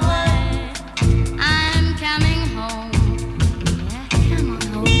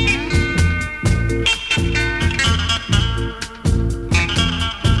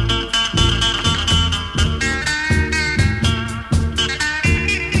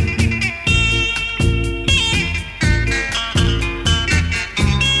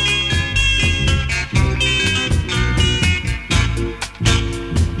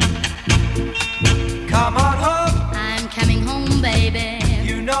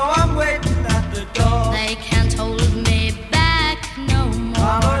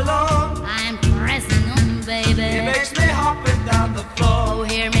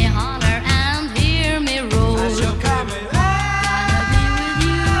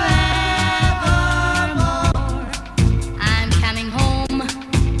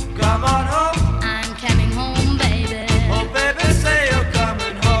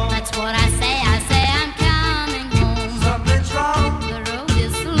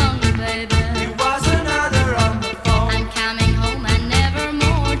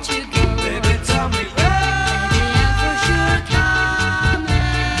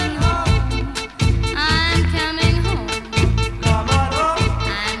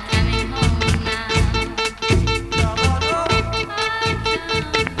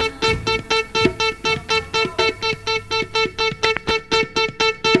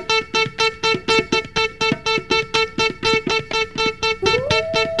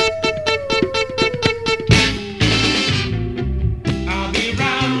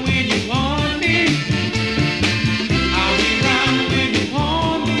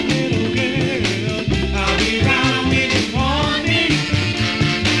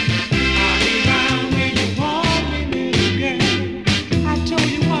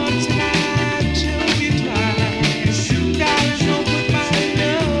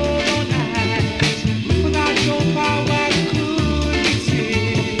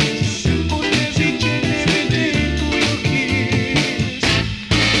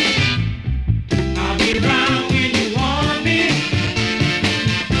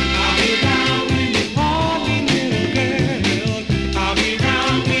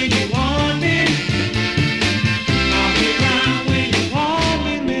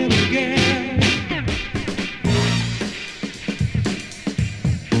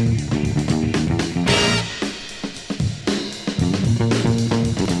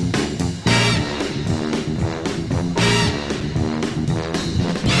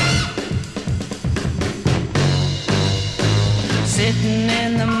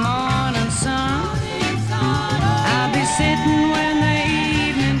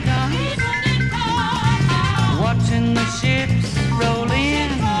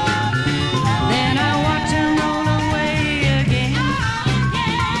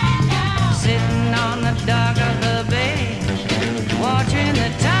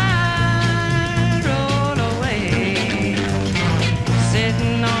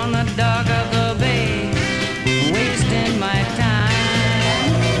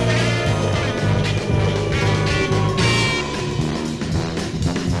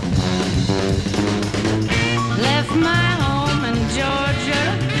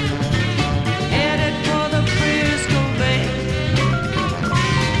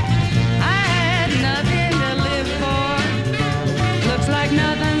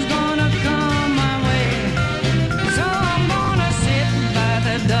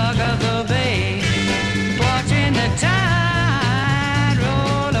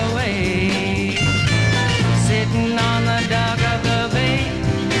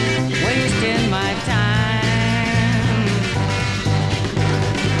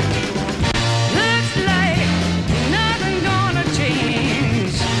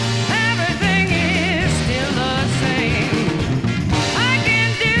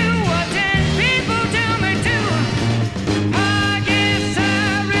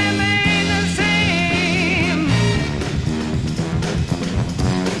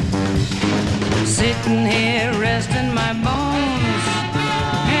 sitting here resting my bones,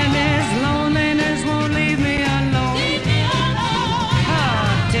 and this loneliness won't leave me alone.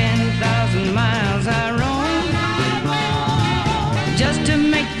 10,000 miles I roam just to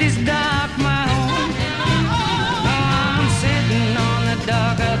make this dock my home. I'm sitting on the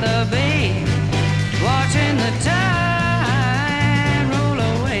dock of the bay, watching the tide roll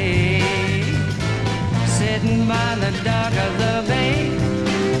away. Sitting by the dock of the bay,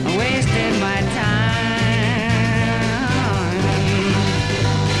 I wasted my time.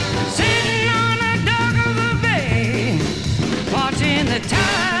 Sitting on the dock of the bay, watching the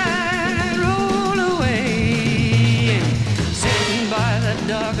tide roll away. Sitting by the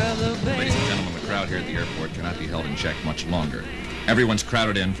dock of the bay. Ladies and gentlemen, the crowd here at the airport cannot be held in check much longer. Everyone's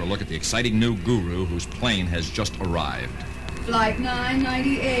crowded in for a look at the exciting new guru whose plane has just arrived. Flight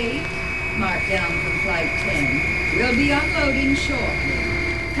 998, marked down from Flight 10, will be unloading shortly.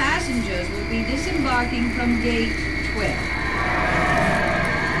 Passengers will be disembarking from Gate 12.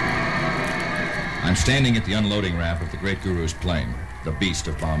 I'm standing at the unloading ramp of the great guru's plane, the Beast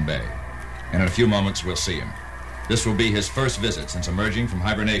of Bombay. And in a few moments, we'll see him. This will be his first visit since emerging from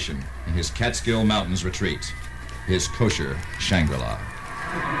hibernation in his Catskill Mountains retreat, his kosher Shangri-La.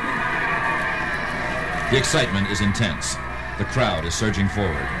 The excitement is intense. The crowd is surging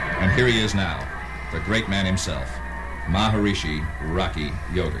forward. And here he is now, the great man himself, Maharishi Rocky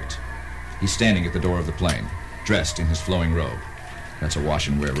Yogurt. He's standing at the door of the plane, dressed in his flowing robe. That's a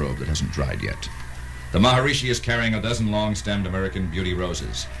wash-and-wear robe that hasn't dried yet. The Maharishi is carrying a dozen long-stemmed American beauty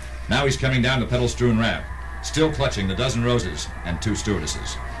roses. Now he's coming down the petal-strewn ramp, still clutching the dozen roses and two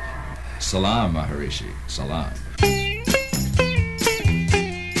stewardesses. Salam, Maharishi. Salam.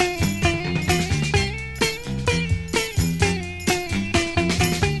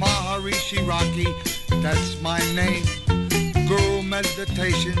 Maharishi Rocky, that's my name. Guru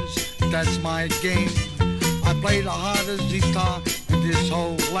Meditations, that's my game. I play the hardest guitar in this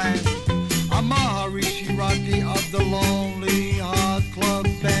whole land. I'm Maharishi Rocky of the Lonely Heart Club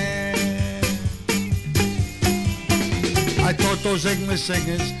Band. I taught those English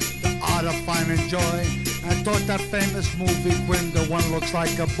singers the art of finding joy. I taught that famous movie Queen, the one looks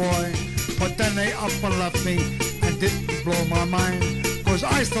like a boy. But then they up and left me and didn't blow my mind. Cause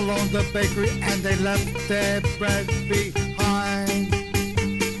I still owned the bakery and they left their bread behind.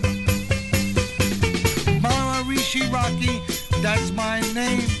 Maharishi Rocky, that's my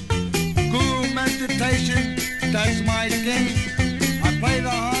name. Guru Meditation, that's my game. I play the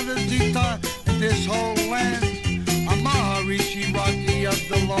hardest guitar in this whole land. I'm Maharishi Rocky of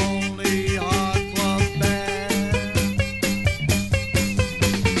the Lonely Heart Club Band.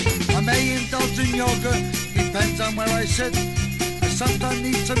 I may indulge in yoga, depends on where I sit. I sometimes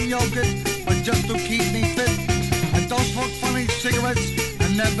need some yogurt, but just to keep me fit. I don't smoke funny cigarettes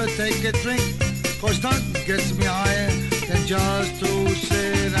and never take a drink. Cause nothing gets me higher than just to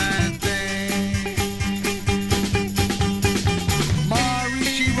sit and think.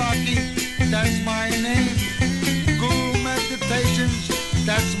 Maharishi Rocky, that's my name. Guru Meditations,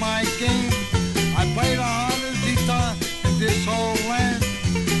 that's my game. I play the hardest guitar in this whole land.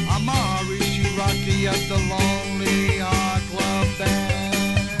 I'm Maharishi Rocky of the Lonely Heart Club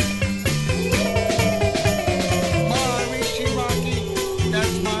Band. Maharishi Rocky,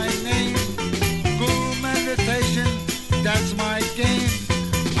 that's my name. Guru Meditation, that's my game.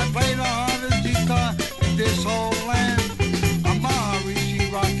 I play the hardest guitar in this whole land. I'm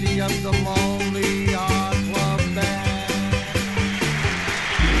Maharishi Rocky of the Lonely Heart Club Band.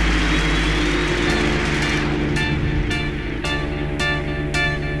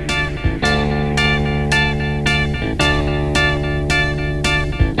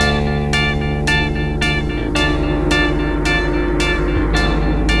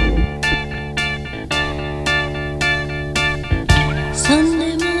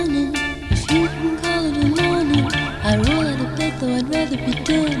 Sunday morning, if you can call it a morning, I roll out of bed though I'd rather be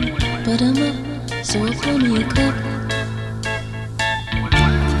dead. But I'm up, so I'll pour me a cup.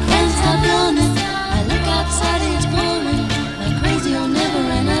 Can't stop yawning, I look outside and it's pouring. Like crazy, I'll never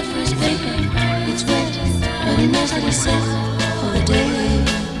run out for his paper. It's wet, but he knows that he's set for the day.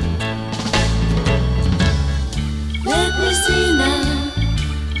 Let me see now,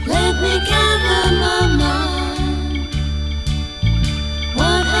 let me gather my mind.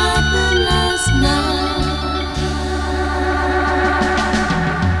 What happened last night?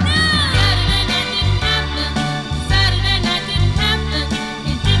 Saturday night didn't happen.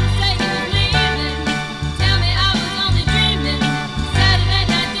 He didn't say he was leaving. Tell me I was only dreaming. Saturday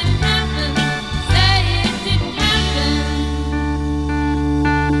night didn't happen. Say it didn't happen.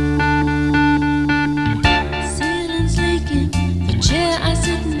 Sitting sleeking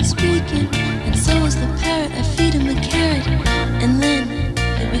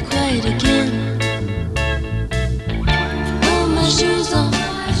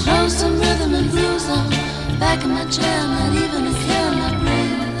chair, not even a care in my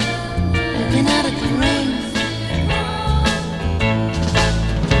brain. Looking out at the rain.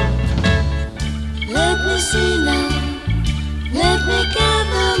 Let me see now. Let me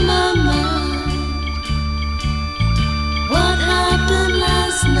gather my mind. What happened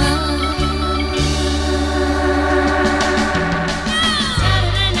last night?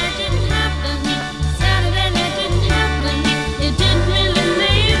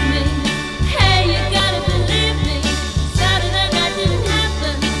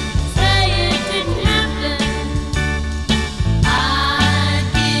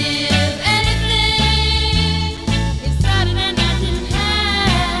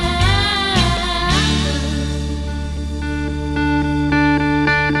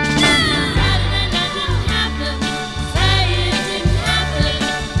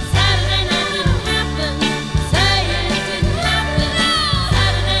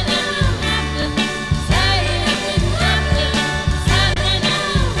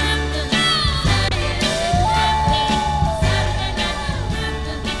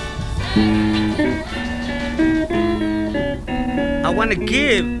 I wanna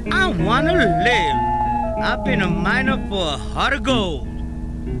give, I wanna live. I've been a miner for a heart of gold.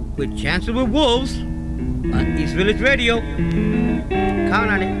 With Chances with Wolves on East Village Radio. Count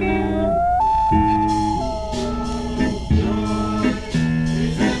on it.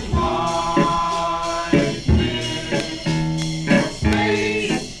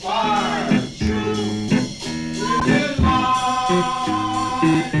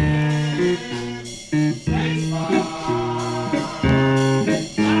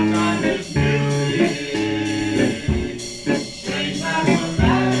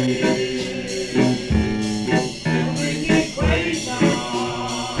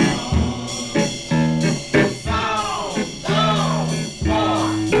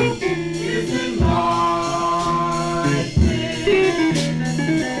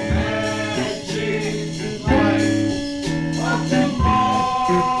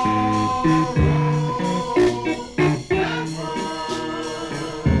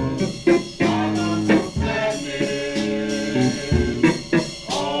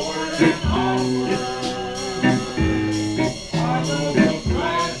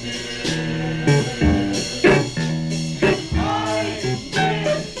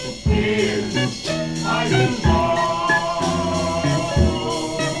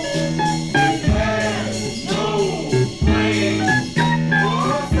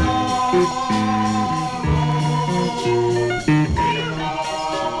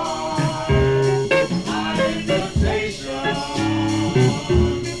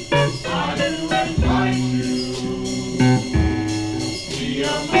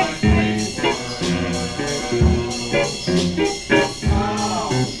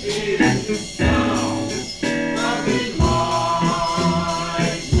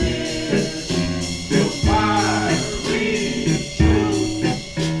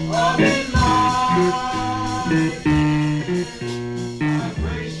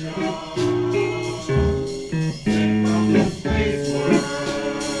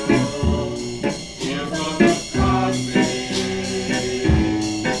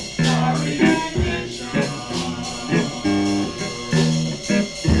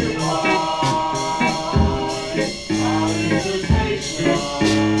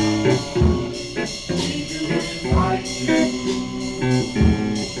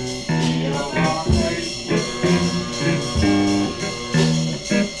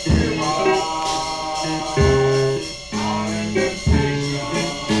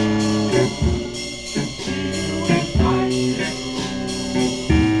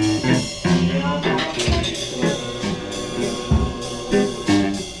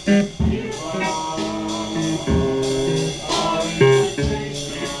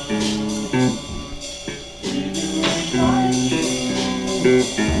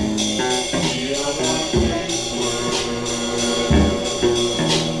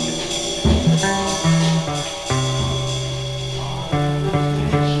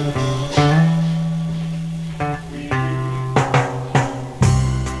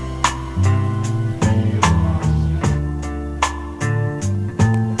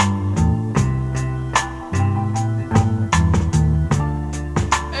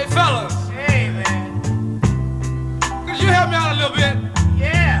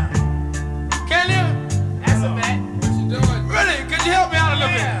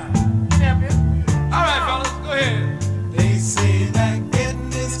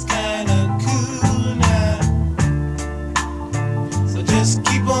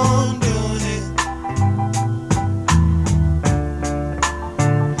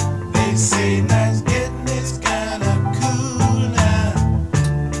 Say that's getting this kind of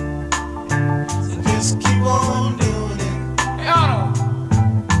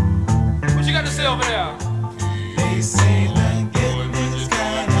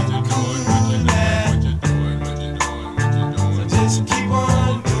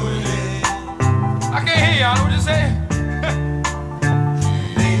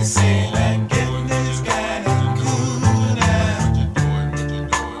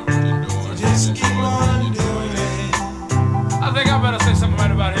gonna say something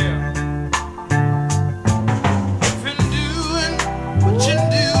right about here. What you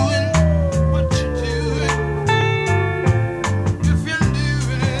doing? What you doing? If you're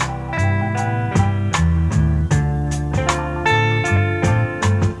doing it,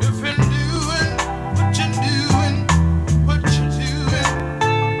 if you're doing what you doing, what you doing,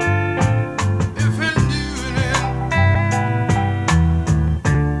 if you're doing it.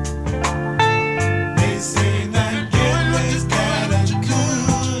 They say that Gilly's got a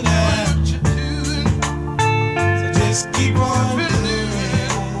cool now. So just keep on.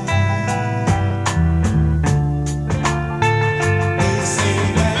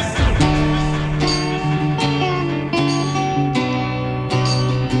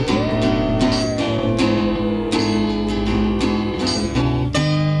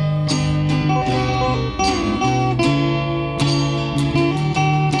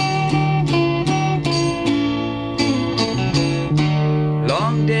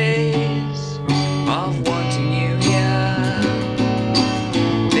 Long days of wanting you here,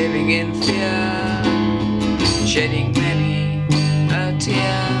 living in fear, shedding many a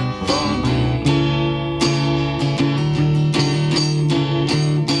tear for me.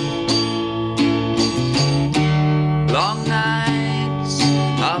 Long nights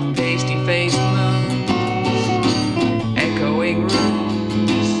of pasty-faced moons, echoing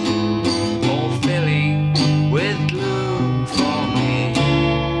rooms, all filling with gloom for me.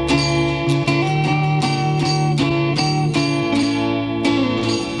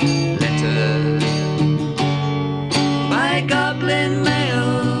 Letters by goblin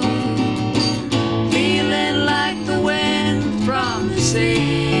mail, feeling like the wind from the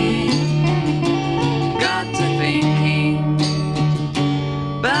sea. Got to thinking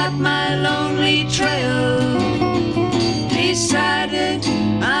about my lonely trail, decided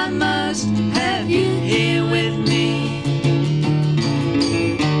I must have you here with me.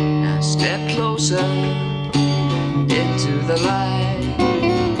 Now step closer into the light,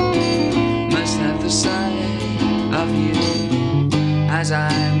 must have the sight of you as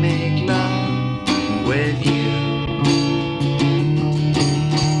I make love with you.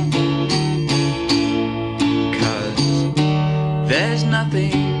 Cause there's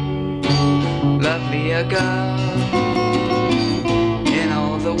nothing lovelier, girl, in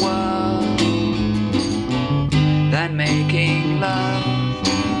all the world than making love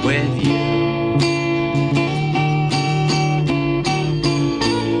with you.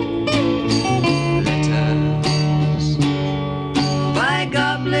 Letters by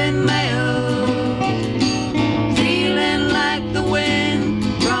goblin mail, feeling like the wind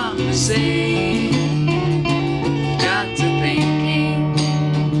from the sea. Got to thinking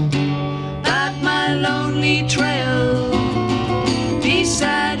about my lonely trail,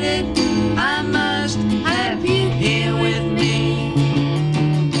 decided I must have you here with me.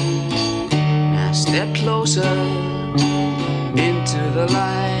 Now step closer into the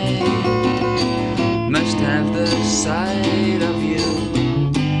light, must have the sight of you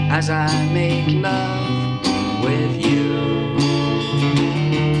as I make love with you.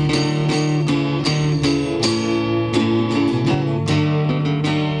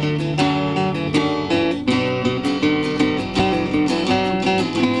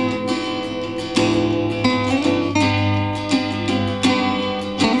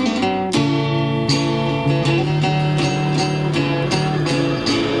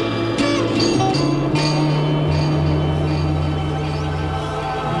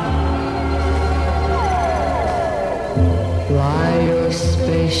 Fly your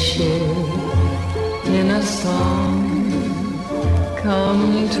spaceship in a song.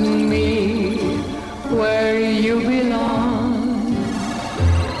 Come to me where you belong.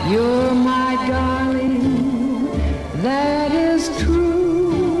 You're my darling, that is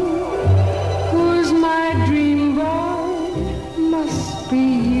true. Who's my dream boy? Must be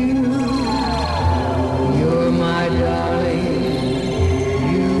you. You're my darling,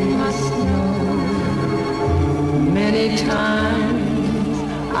 you must know. Many times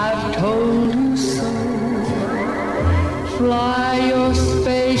I've told you so. Fly your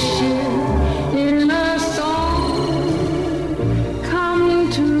spaceship in a song. Come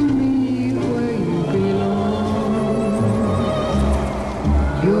to me where you belong.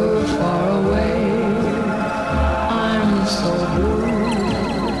 You're far away, I'm so blue.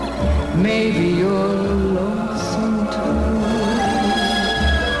 Maybe you're lonesome too.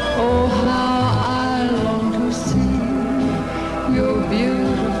 Oh, how I long to see your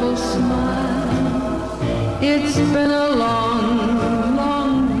beautiful smile. It's been a long,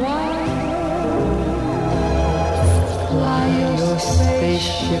 long while. Fly your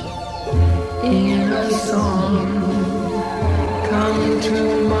spaceship in a song. Come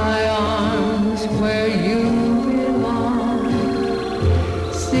to my arms where you belong.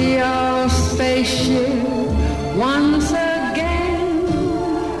 See our spaceship once again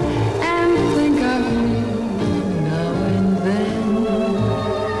and think of you now and then.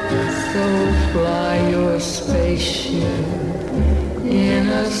 So fly your spaceship in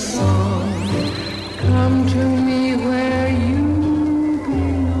a song. Come to me where you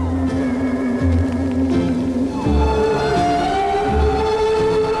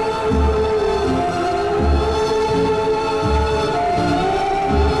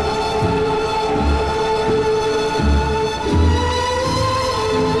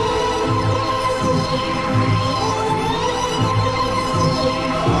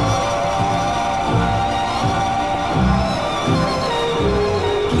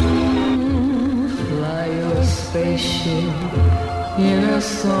in a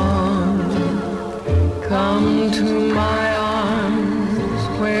song. Come to my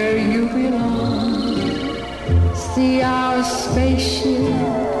arms where you belong. See our spaceship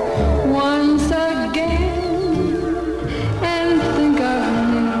once again and think of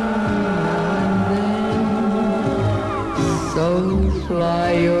me now and then. So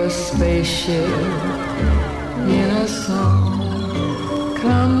fly your spaceship in a song.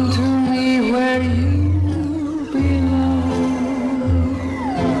 Come to me where you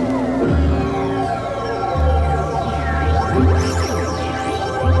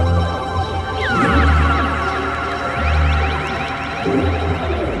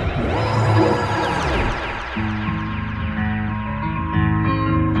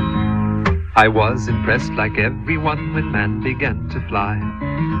I was impressed like everyone when man began to fly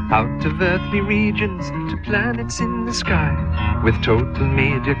out of earthly regions to planets in the sky. With total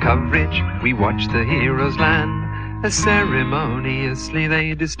media coverage, we watched the heroes land as ceremoniously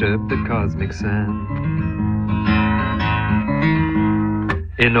they disturbed the cosmic sand.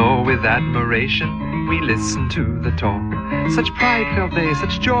 In awe with admiration, we listened to the talk. Such pride felt they,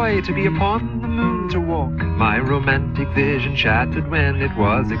 such joy to be upon the moon to walk. My romantic vision shattered when it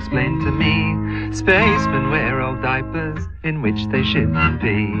was explained to me spacemen wear old diapers in which they shouldn't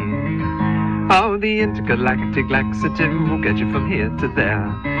be. Oh, the intergalactic laxative will get you from here to there,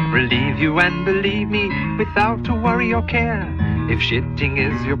 relieve you and believe me without a worry or care. If shitting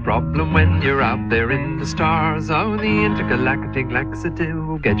is your problem when you're out there in the stars, oh, the intergalactic laxative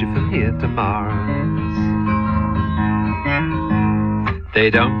will get you from here to Mars. They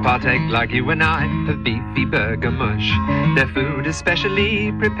don't partake like you and I of beefy burger mush. Their food is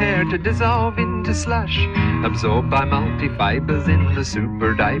specially prepared to dissolve into slush, absorbed by multi-fibers in the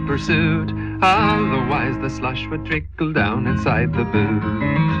super diaper suit. Otherwise the slush would trickle down inside the boot.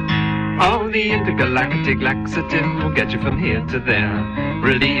 Oh, the intergalactic laxative will get you from here to there,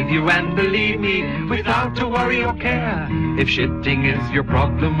 relieve you and believe me without a worry or care. If shitting is your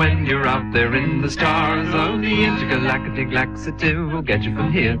problem when you're out there in the stars, oh, the intergalactic laxative will get you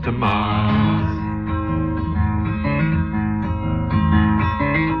from here to Mars.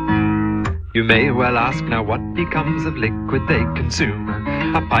 You may well ask now what becomes of liquid they consume.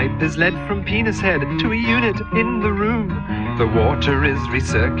 A pipe is led from penis head to a unit in the room. The water is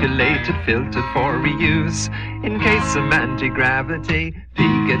recirculated, filtered for reuse, in case some anti-gravity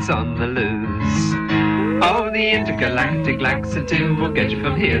pee gets on the loose. Oh, the intergalactic laxative will get you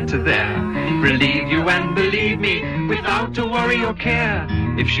from here to there, relieve you and believe me without a worry or care.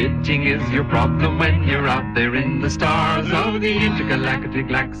 If shitting is your problem when you're out there in the stars, oh, the intergalactic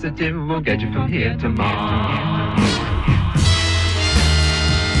laxative will get you from here to Mars.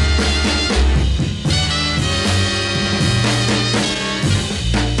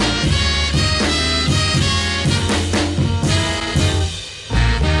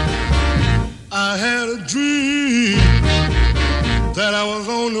 I had a dream that I was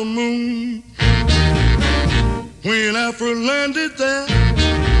on the moon. When I first landed there,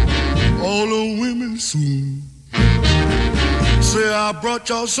 all the women soon say, I brought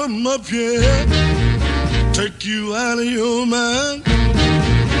y'all something up here, take you out of your mind.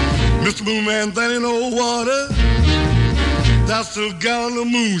 Mr. Moonman, that ain't no water, that's a gallon of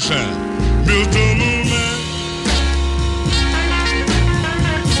moonshine. Mr. Moonman,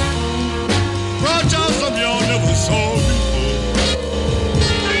 brought y'all something y'all never saw before.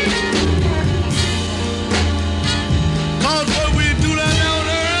 Cause what we do that down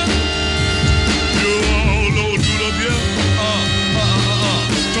there, you all know do it up here.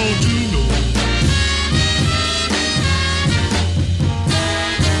 Don't you know?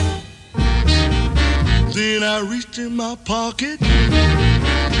 Then I reached in my pocket,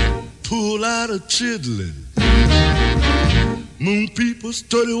 pulled out a chitlin'. Moon people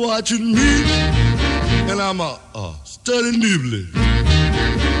study watching me, and I'm a study nibbling.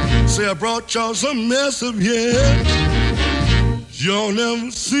 Say I brought y'all some mess up here y'all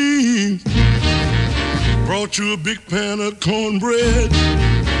never seen. Brought you a big pan of cornbread,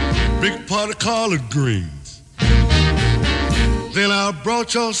 big pot of collard greens. Then I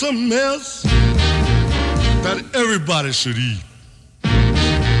brought y'all some mess that everybody should eat.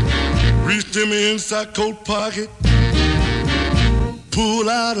 Reached in my inside coat pocket, pull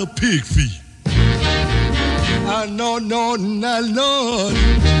out a pig feet. I know,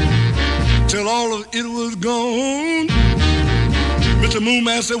 till all of it was gone. Mr.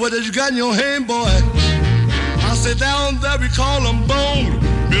 Moonman said, what did you got in your hand, boy? I said, down there we call them bone,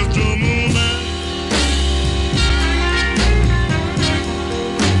 Mr. Moonman.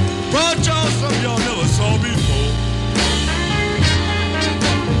 Brought y'all something y'all never saw before.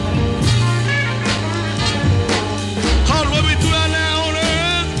 Cause what we do out now on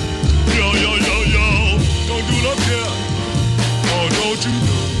earth, yo, don't do it up here. Oh, don't you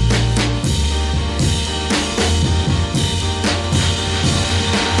know?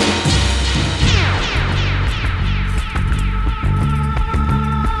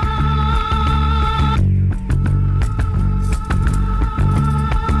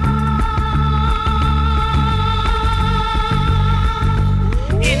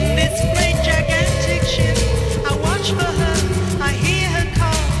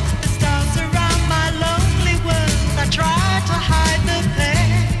 Try to hide the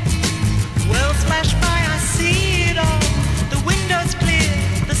pain.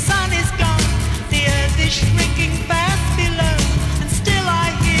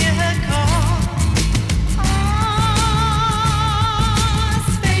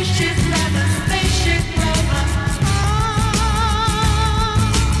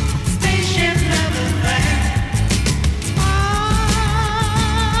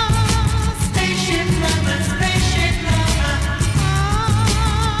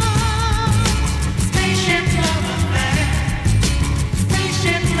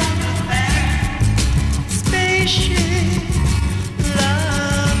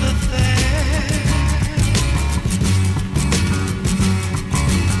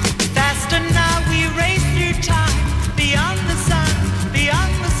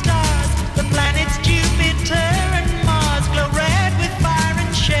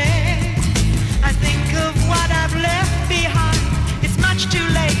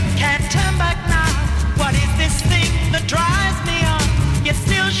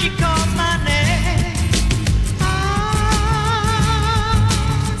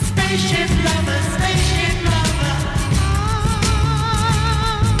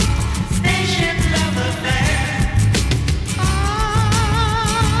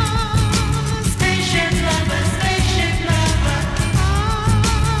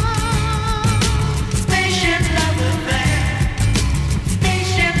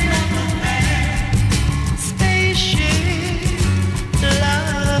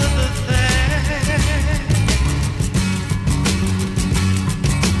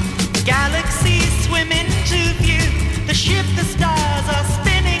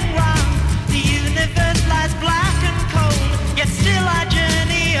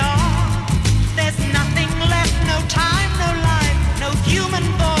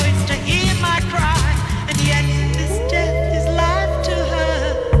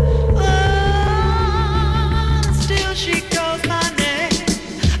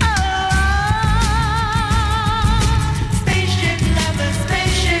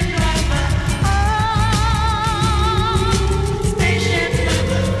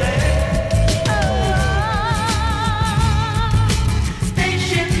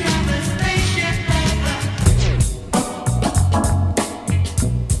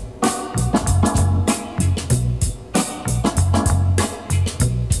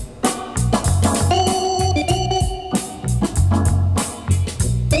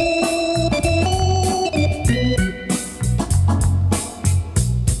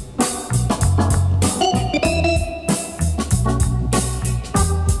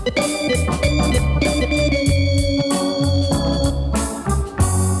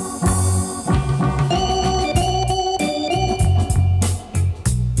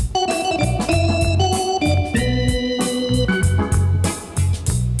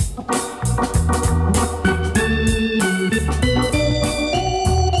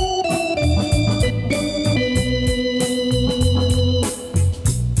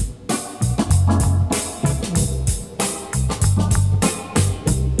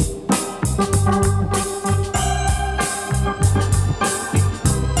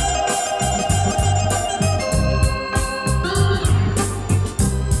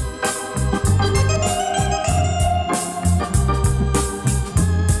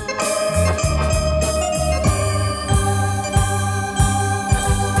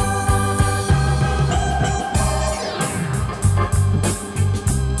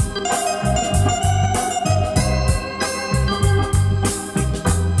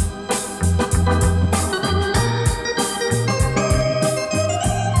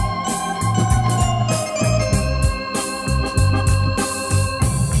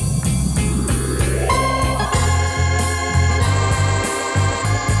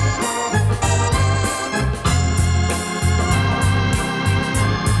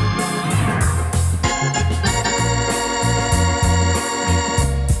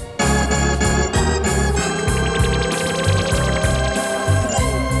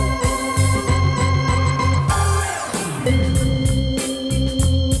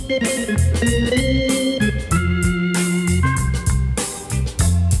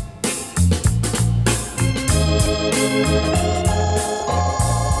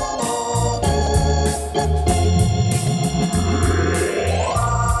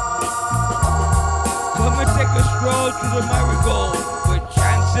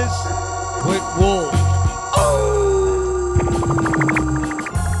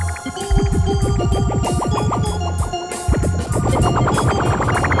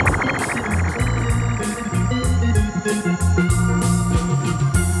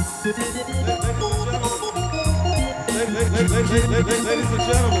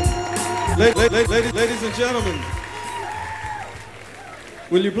 ladies and gentlemen,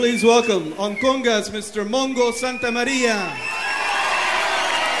 will you please welcome on congas Mr. Mongo Santa Maria.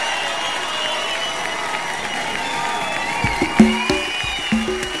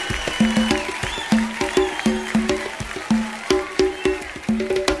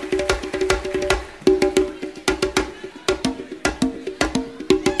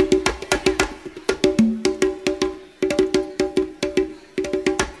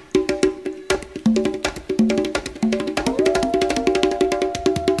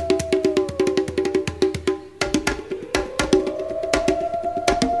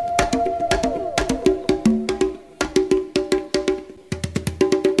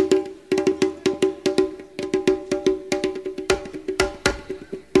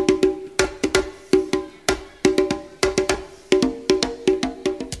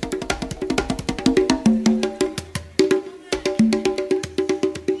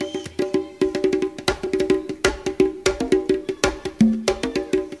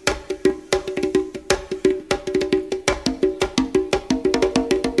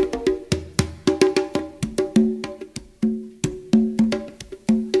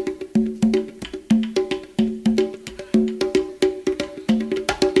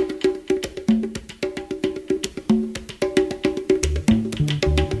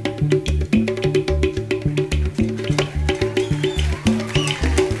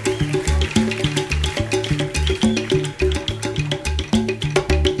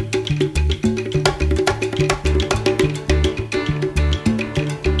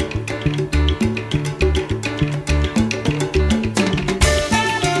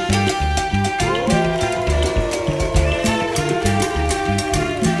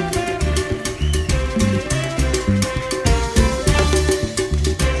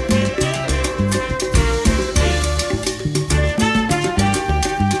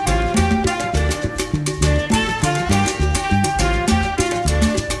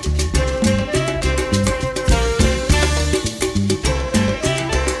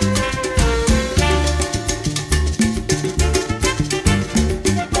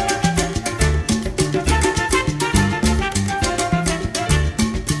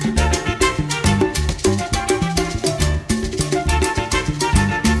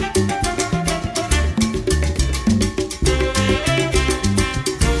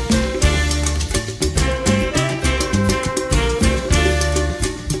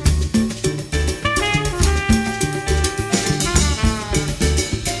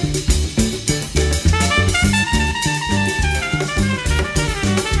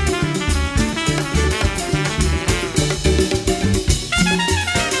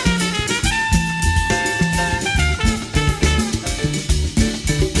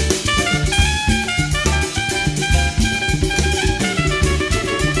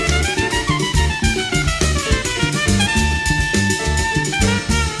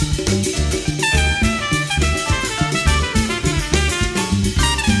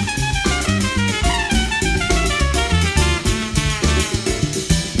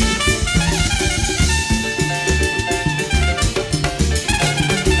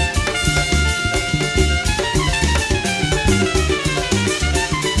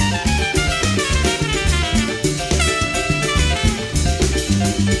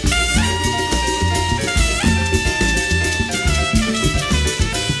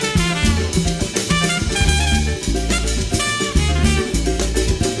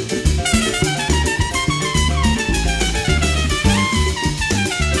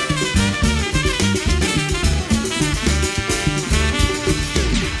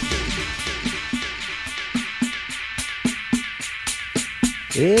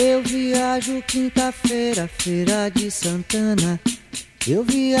 Eu viajo quinta-feira, feira de Santana. Eu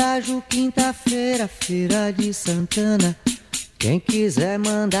viajo quinta-feira, feira de Santana. Quem quiser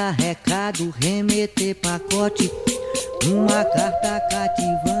mandar recado, remeter pacote, uma carta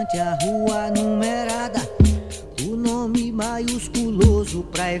cativante, a rua numerada, o nome maiusculoso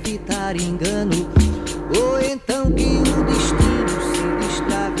pra evitar engano, ou então que o destino se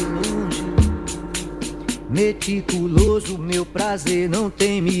destrave longe. Meticuloso, meu prazer não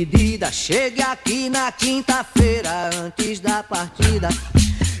tem medida. Chegue aqui na quinta-feira, antes da partida.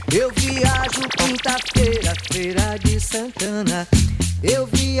 Eu viajo quinta-feira, feira de Santana. Eu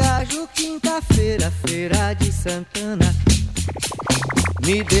viajo quinta-feira, feira de Santana.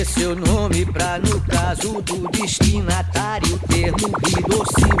 Me dê seu nome pra, no caso do destinatário, termo lido ou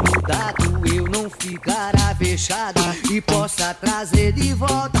simulado, eu não ficar avexado e possa trazer de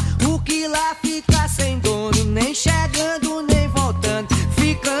volta o que lá fica sem dono, nem chegando nem voltando,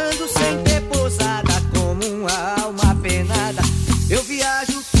 ficando sem ter pousada como uma alma penada. Eu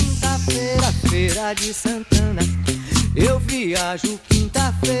viajo Feira de Santana. Eu viajo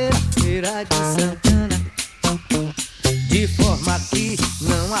quinta-feira, Feira de Santana. De forma que,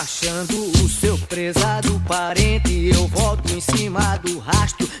 não achando o seu prezado parente, eu volto em cima do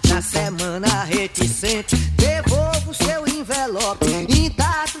rastro, na semana reticente. Devolvo seu envelope,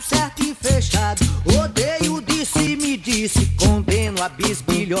 intacto, certo e fechado. Odeio disse, me disse, condeno a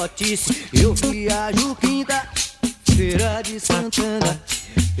bisbilhotice. Eu viajo quinta-feira de Santana.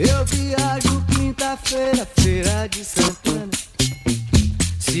 Eu viajo quinta-feira, Feira de Santana.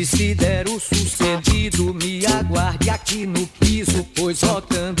 Se der o sucedido, me aguarde aqui no piso, pois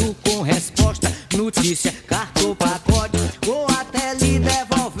voltando com resposta, notícia, carta ou pacote, ou até lhe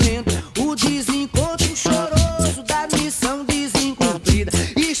devolvendo o desencontro choroso da missão desencumprida.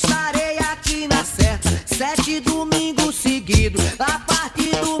 Estarei aqui na certa, 7 domingos seguidos, a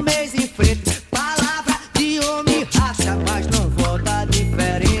partir do mês em frente. Palavra de homem racha, mas não volta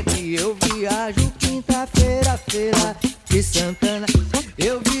diferente. Eu viajo quinta-feira, Feira de Santana.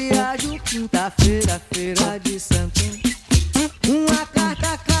 Eu viajo quinta-feira, Feira de Santana. Uma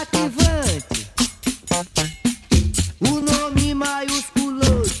carta cativante, o nome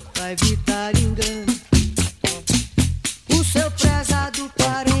maiusculoso pra evitar engano. O seu prezado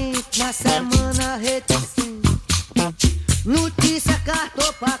parente na semana reticente. Notícia, carta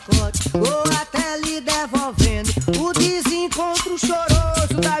ou pacote, ou até lhe devolvendo o desencontro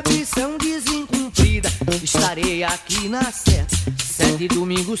choroso da missão desencumprida. Estarei aqui na certa, 7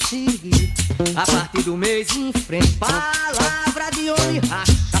 domingos seguidos, a partir do mês em frente. Palavra de homem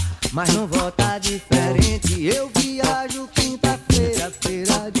racha, mas não volta diferente. Eu viajo quinta-feira,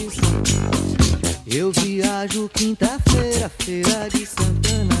 Feira de Santana. Eu viajo quinta-feira, Feira de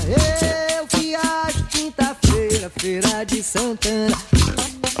Santana. Eu viajo quinta-feira, Feira de Santana.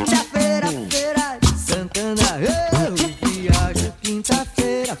 Quinta-feira, Feira de Santana. Eu viajo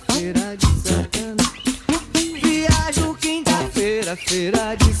quinta-feira, Feira de Santana. Viajo quinta-feira,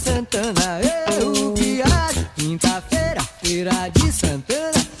 Feira de Santana. Eu viajo quinta-feira, Feira de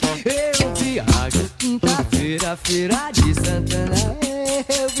Santana. Eu viajo quinta-feira, Feira de Santana.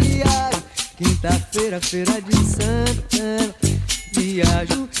 Eu viajo quinta-feira, Feira de Santana.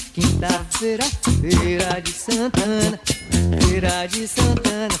 Viajo quinta-feira, Feira de Santana. Feira de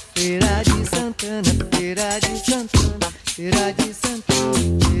Santana, Feira de Santana, Feira de Santana, Feira de Santana,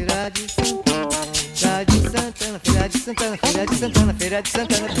 Feira de Santana, Feira de Santana, Feira de Santana, Feira de Santana, Feira de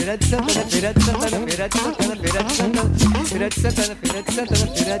Santana, Feira de Santana, Feira de Santana, Feira de Santana, Feira de Santana, Feira de Santana, Feira de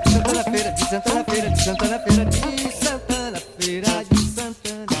Santana, Feira de Santana, Feira de Santana, Feira de Santana, Feira de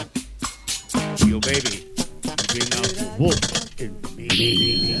Santana. Yo, baby, bring out the wolf.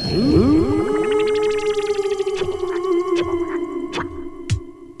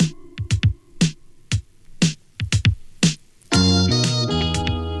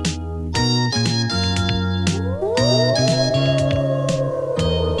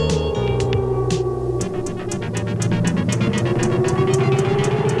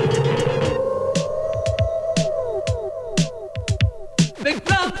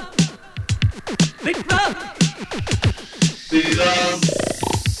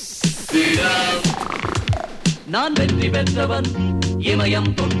 நான் வெற்றி பெற்றவன், இமயம்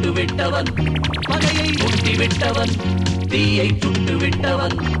தொட்டு விட்டவன், பகையை முட்டி விட்டவன், தீயை சுட்டு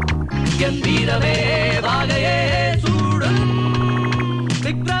விட்டவன், என் வீரமே வாகையே சூடும்.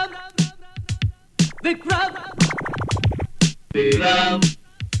 விக்ரம் விக்ரம் விக்ரம்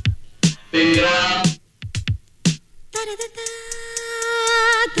விக்ரம்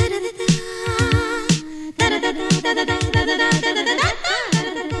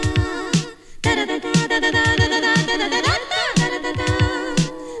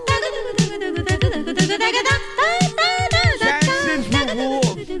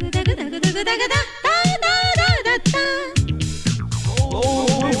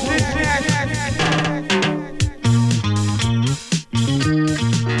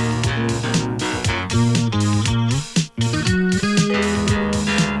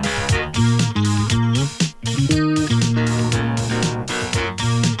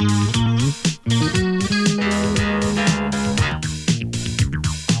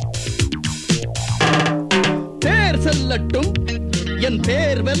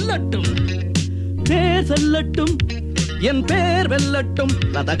என் பேர் வெல்லட்டும்,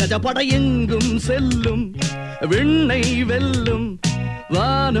 ரதகஜ படையெங்கும் செல்லும், விண்ணை வெல்லும்,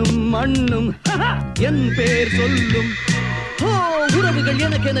 வானும் மண்ணும் என் பேர் சொல்லும். உறவுகள்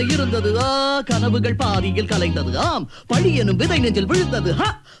எனக்கென இருந்தது, கனவுகள் பாதியில் கலைந்தது. ஆம், பழி எனும் விதை நெஞ்சில் விழுந்தது.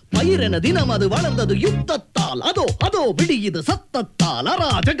 பயிரென தினம் அது வளர்ந்தது யுத்தத்தால். அதோ அதோ விடியுது சத்தத்தால்,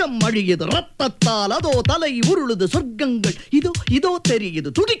 அராஜகம் அழியுது ரத்தத்தால். அதோ தலை உருளுது சொர்க்கங்கள், இதோ இதோ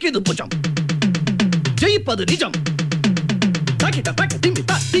தெரியுது துடிக்குது புஜம். ஜெயிப்பது நிஜம். தாக்கிட்ட தாக்க திம்மி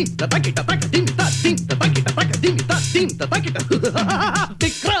தா தீம் தாக்கிட்ட தாக்க திம்மி தா தீம் தாக்கிட்ட தாக்க திம்மி தா தீம் தாக்கிட்ட.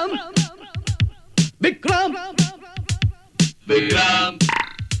 விக்ரம் விக்ரம் விக்ரம்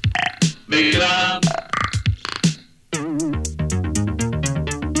விக்ரம்.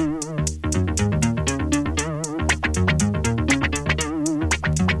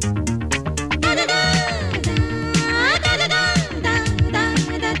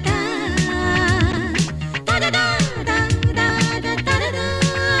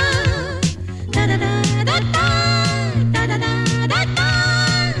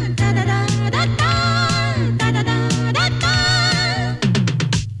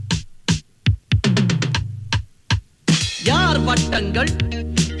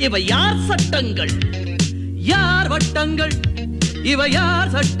 இவை யார் சட்டங்கள்? யார் வட்டங்கள்? இவை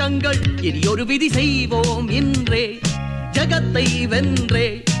யார் சட்டங்கள்? இனி ஒரு விதி செய்வோம் இன்றே, ஜகத்தை வென்றே,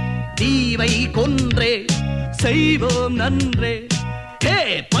 தீவை கொன்றே, செய்வோம் நன்றே. ஹே,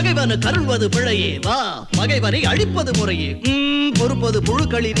 பகைவனு கருள்வது பிழையே, வா பகைவனை அழிப்பது முறையே. பொறுப்பது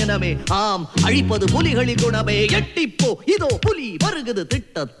புழுக்களின் இனமே, ஆம் அழிப்பது புலிகளின் குணமே. எட்டிப்போ இதோ புலி வருகுது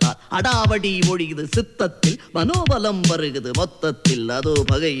திட்டத்தால், அடாவடி ஒழியுது சித்தத்தில், மனோபலம் வருகுது மொத்தத்தில், அதோ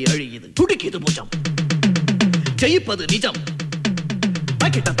பகை அழியுது துடிக்குது புஜம். ஜெயிப்பது நிஜம்.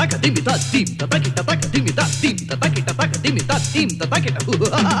 தாக்கிட்ட தாக்க திம்மி தா தீம் தாக்கிட்ட தாக்க திம்மி தா தீம் தாக்கிட்ட தாக்க திம்மி தா தீம் தாக்கிட்ட.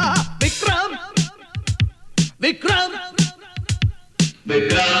 விக்ரம் விக்ரம்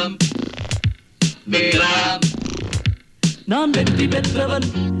விக்ரம் விக்ரம். நான் வெற்றி பெற்றவன்,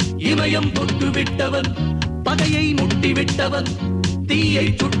 இமயம் தொட்டு விட்டவன், பகையை முட்டி விட்டவன், தீயை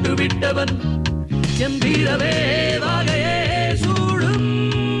சுட்டு விட்டவன், என் வீரவே வாகையே சூடும்.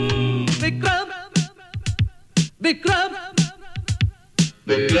 Vikram Vikram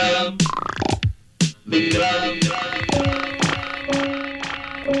Vikram Vikram.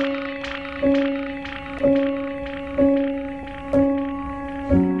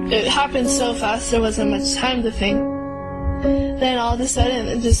 It happened so fast, there wasn't much time to think. Then all of a sudden,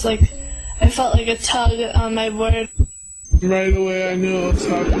 it just like, I felt like a tug on my board. Right away I knew it was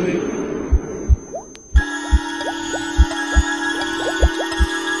happening.